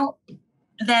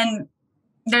 then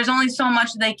there's only so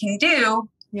much they can do.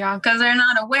 Yeah. Because they're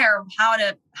not aware of how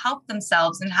to help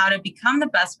themselves and how to become the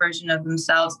best version of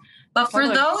themselves. But for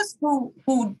those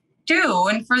who do,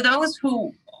 and for those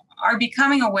who are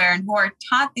becoming aware and who are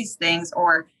taught these things,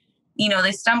 or,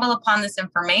 they stumble upon this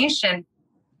information,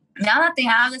 now that they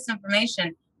have this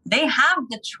information, they have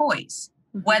the choice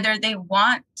whether they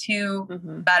want to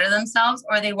better themselves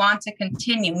or they want to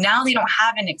continue. Now they don't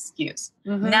have an excuse.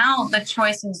 Now the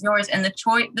choice is yours. And the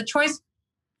choice,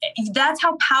 that's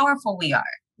how powerful we are.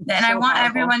 And I want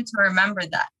everyone to remember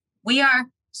that. We are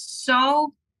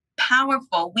so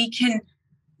powerful. We can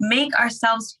make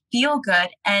ourselves feel good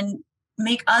and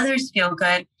make others feel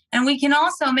good. And we can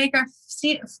also make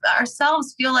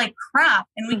ourselves feel like crap,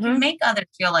 and we can make others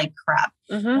feel like crap.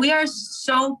 We are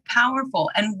so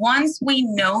powerful. And once we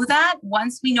know that,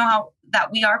 that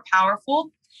we are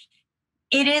powerful,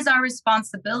 it is our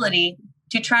responsibility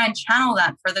to try and channel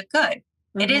that for the good.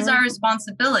 It is our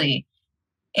responsibility.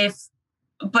 And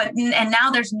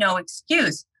now there's no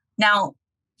excuse. Now,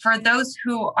 for those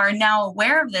who are now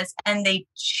aware of this and they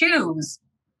choose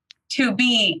to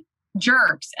be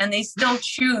jerks and they still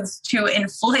choose to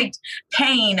inflict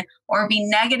pain or be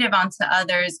negative onto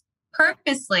others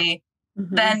purposely,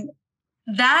 then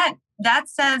that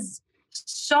says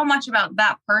so much about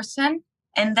that person.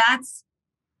 And that's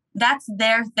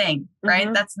their thing,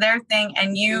 right? That's their thing.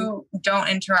 And you don't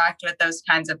interact with those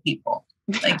kinds of people,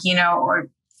 like, you know, or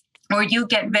you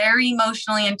get very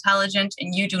emotionally intelligent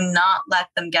and you do not let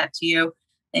them get to you.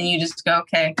 And you just go,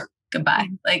 okay, goodbye.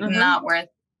 Like not worth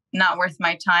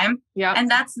my time. Yeah.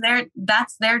 And that's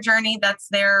their journey. That's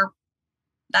their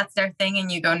thing.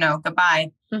 And you go, no,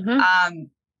 goodbye.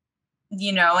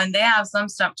 You know, and they have some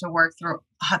stuff to work through,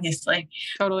 obviously.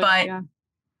 Totally. But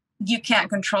you can't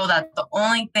control that. The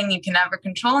only thing you can ever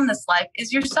control in this life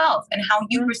is yourself and how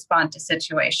you respond to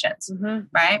situations,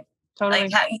 right? Totally.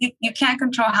 Like you can't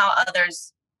control how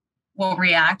others will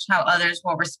react, how others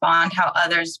will respond, how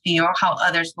others feel, how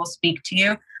others will speak to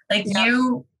you. Like the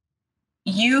only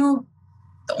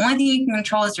thing you can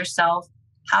control is yourself,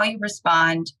 how you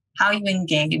respond, how you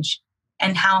engage,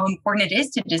 and how important it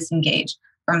is to disengage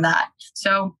from that.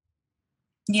 So,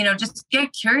 you know, just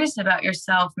get curious about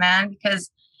yourself, man, because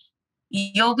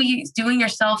you'll be doing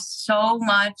yourself so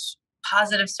much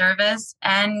positive service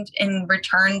and in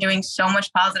return doing so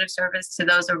much positive service to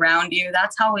those around you.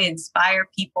 That's how we inspire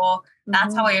people.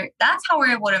 That's how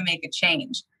we're able to make a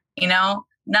change, you know,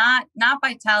 not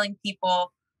by telling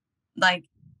people like,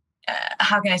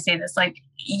 how can I say this? Like,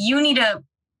 you need to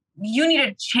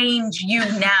change you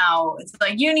now. It's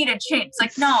like, you need to change. It's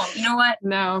like, no, you know what?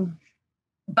 No.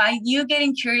 By you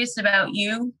getting curious about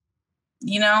you,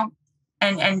 you know,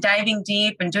 and diving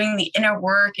deep and doing the inner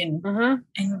work and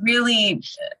really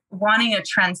wanting to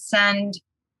transcend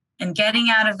and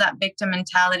getting out of that victim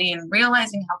mentality and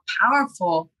realizing how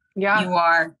powerful you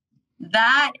are.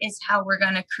 That is how we're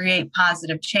going to create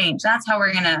positive change. That's how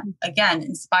we're going to, again,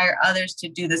 inspire others to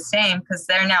do the same because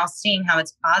they're now seeing how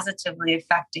it's positively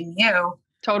affecting you.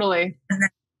 Totally. And then,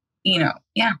 you know,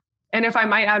 And if I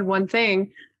might add one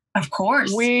thing, of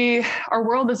course, our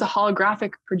world is a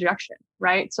holographic projection,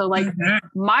 right? So like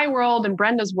my world and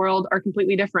Brenda's world are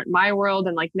completely different. My world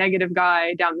and like negative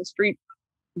guy down the street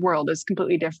world is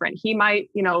completely different. He might,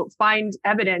 you know, find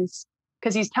evidence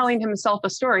because he's telling himself a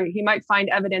story. He might find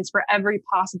evidence for every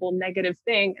possible negative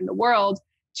thing in the world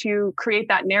to create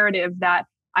that narrative that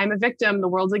I'm a victim, the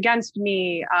world's against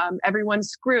me, everyone's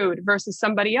screwed, versus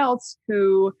somebody else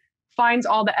who finds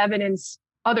all the evidence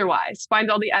otherwise,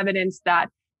 finds all the evidence that,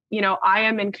 you know, I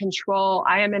am in control,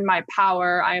 I am in my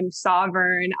power, I am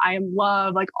sovereign, I am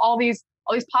love, like all these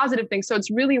positive things. So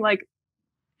it's really like,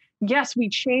 yes, we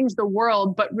change the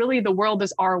world, but really the world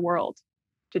is our world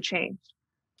to change,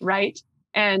 right?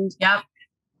 And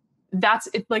that's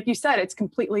it. Like you said, it's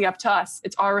completely up to us.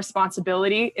 It's our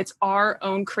responsibility. It's our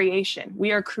own creation.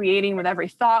 We are creating with every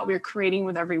thought. We are creating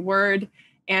with every word.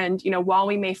 And, you know, while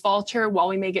we may falter, while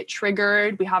we may get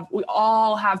triggered, we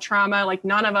all have trauma. Like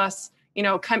none of us, you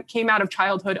know, came out of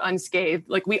childhood unscathed.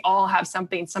 Like we all have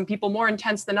something, some people more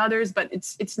intense than others, but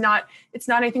it's not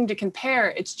anything to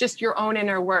compare. It's just your own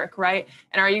inner work. Right.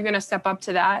 And are you going to step up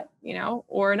to that, you know,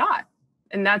 or not?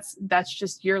 And that's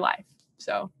just your life.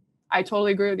 So I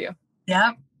totally agree with you.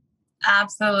 Yep.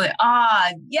 Absolutely.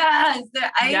 Yes.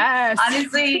 Yes.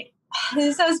 Honestly,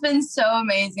 this has been so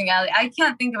amazing, Allie. I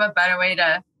can't think of a better way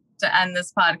to end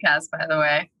this podcast, by the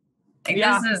way. Like,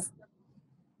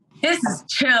 this is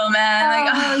chill, man.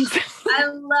 Like,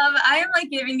 I am like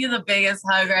giving you the biggest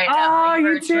hug right now. Like,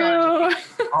 you too.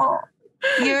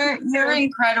 You're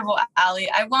incredible, Allie.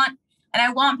 I want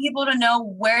people to know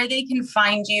where they can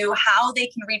find you, how they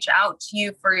can reach out to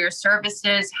you for your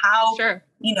services, how,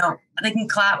 you know, they can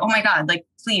clap. Oh my God. Like,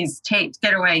 please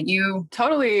get away. You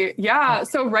totally. Yeah.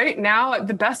 So right now,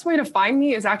 the best way to find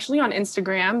me is actually on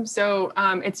Instagram. So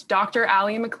it's Dr.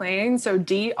 Allie McLane. So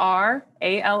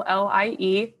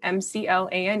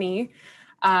DrAlliemclane.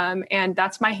 And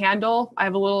that's my handle. I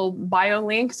have a little bio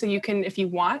link. So you can, if you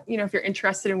want, you know, if you're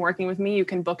interested in working with me, you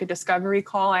can book a discovery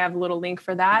call. I have a little link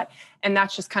for that. And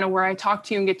that's just kind of where I talk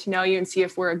to you and get to know you and see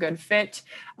if we're a good fit.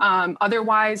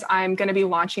 Otherwise, I'm going to be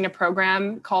launching a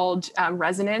program called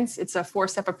Resonance. It's a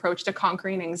 4-step approach to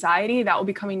conquering anxiety that will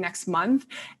be coming next month.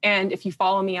 And if you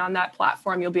follow me on that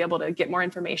platform, you'll be able to get more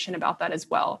information about that as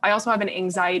well. I also have an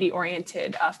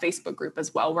anxiety-oriented Facebook group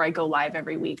as well, where I go live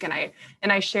every week and I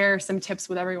share some tips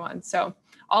with everyone. So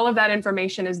all of that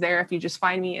information is there if you just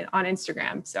find me on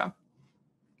Instagram. So.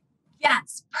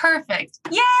 Yes, perfect.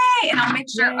 Yay! And I'll make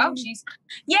sure. Yay. Oh, geez,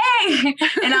 yay!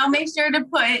 And I'll make sure to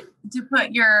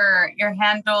put your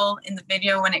handle in the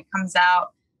video when it comes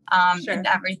out, and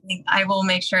everything. I will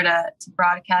make sure to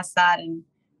broadcast that and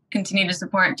continue to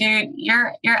support. Dude,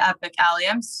 you're epic, Allie.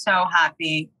 I'm so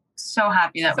happy so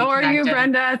happy that so we are you, connected.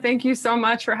 Brenda. Thank you so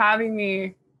much for having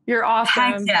me. You're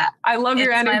awesome. Yeah. I love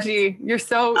your energy. You're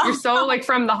so like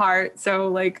from the heart. So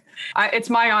like, it's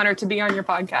my honor to be on your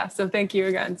podcast. So thank you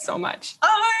again so much. Oh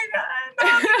my God.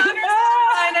 No, the honor's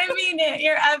mine. I mean it.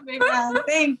 You're epic, man.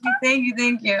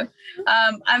 Thank you.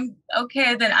 I'm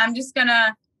okay. Then I'm just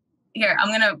gonna, I'm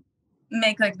gonna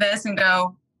make like this and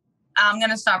go, I'm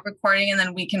going to stop recording and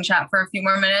then we can chat for a few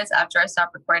more minutes after I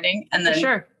stop recording. And then,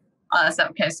 sure.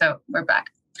 Okay. So we're back.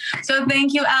 So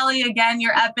thank you, Allie. Again,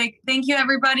 you're epic. Thank you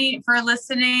everybody for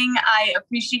listening. I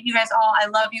appreciate you guys all. I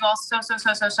love you all so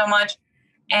much.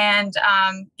 And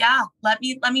let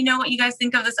me know what you guys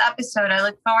think of this episode. I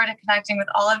look forward to connecting with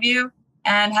all of you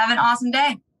and have an awesome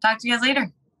day. Talk to you guys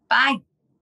later. Bye.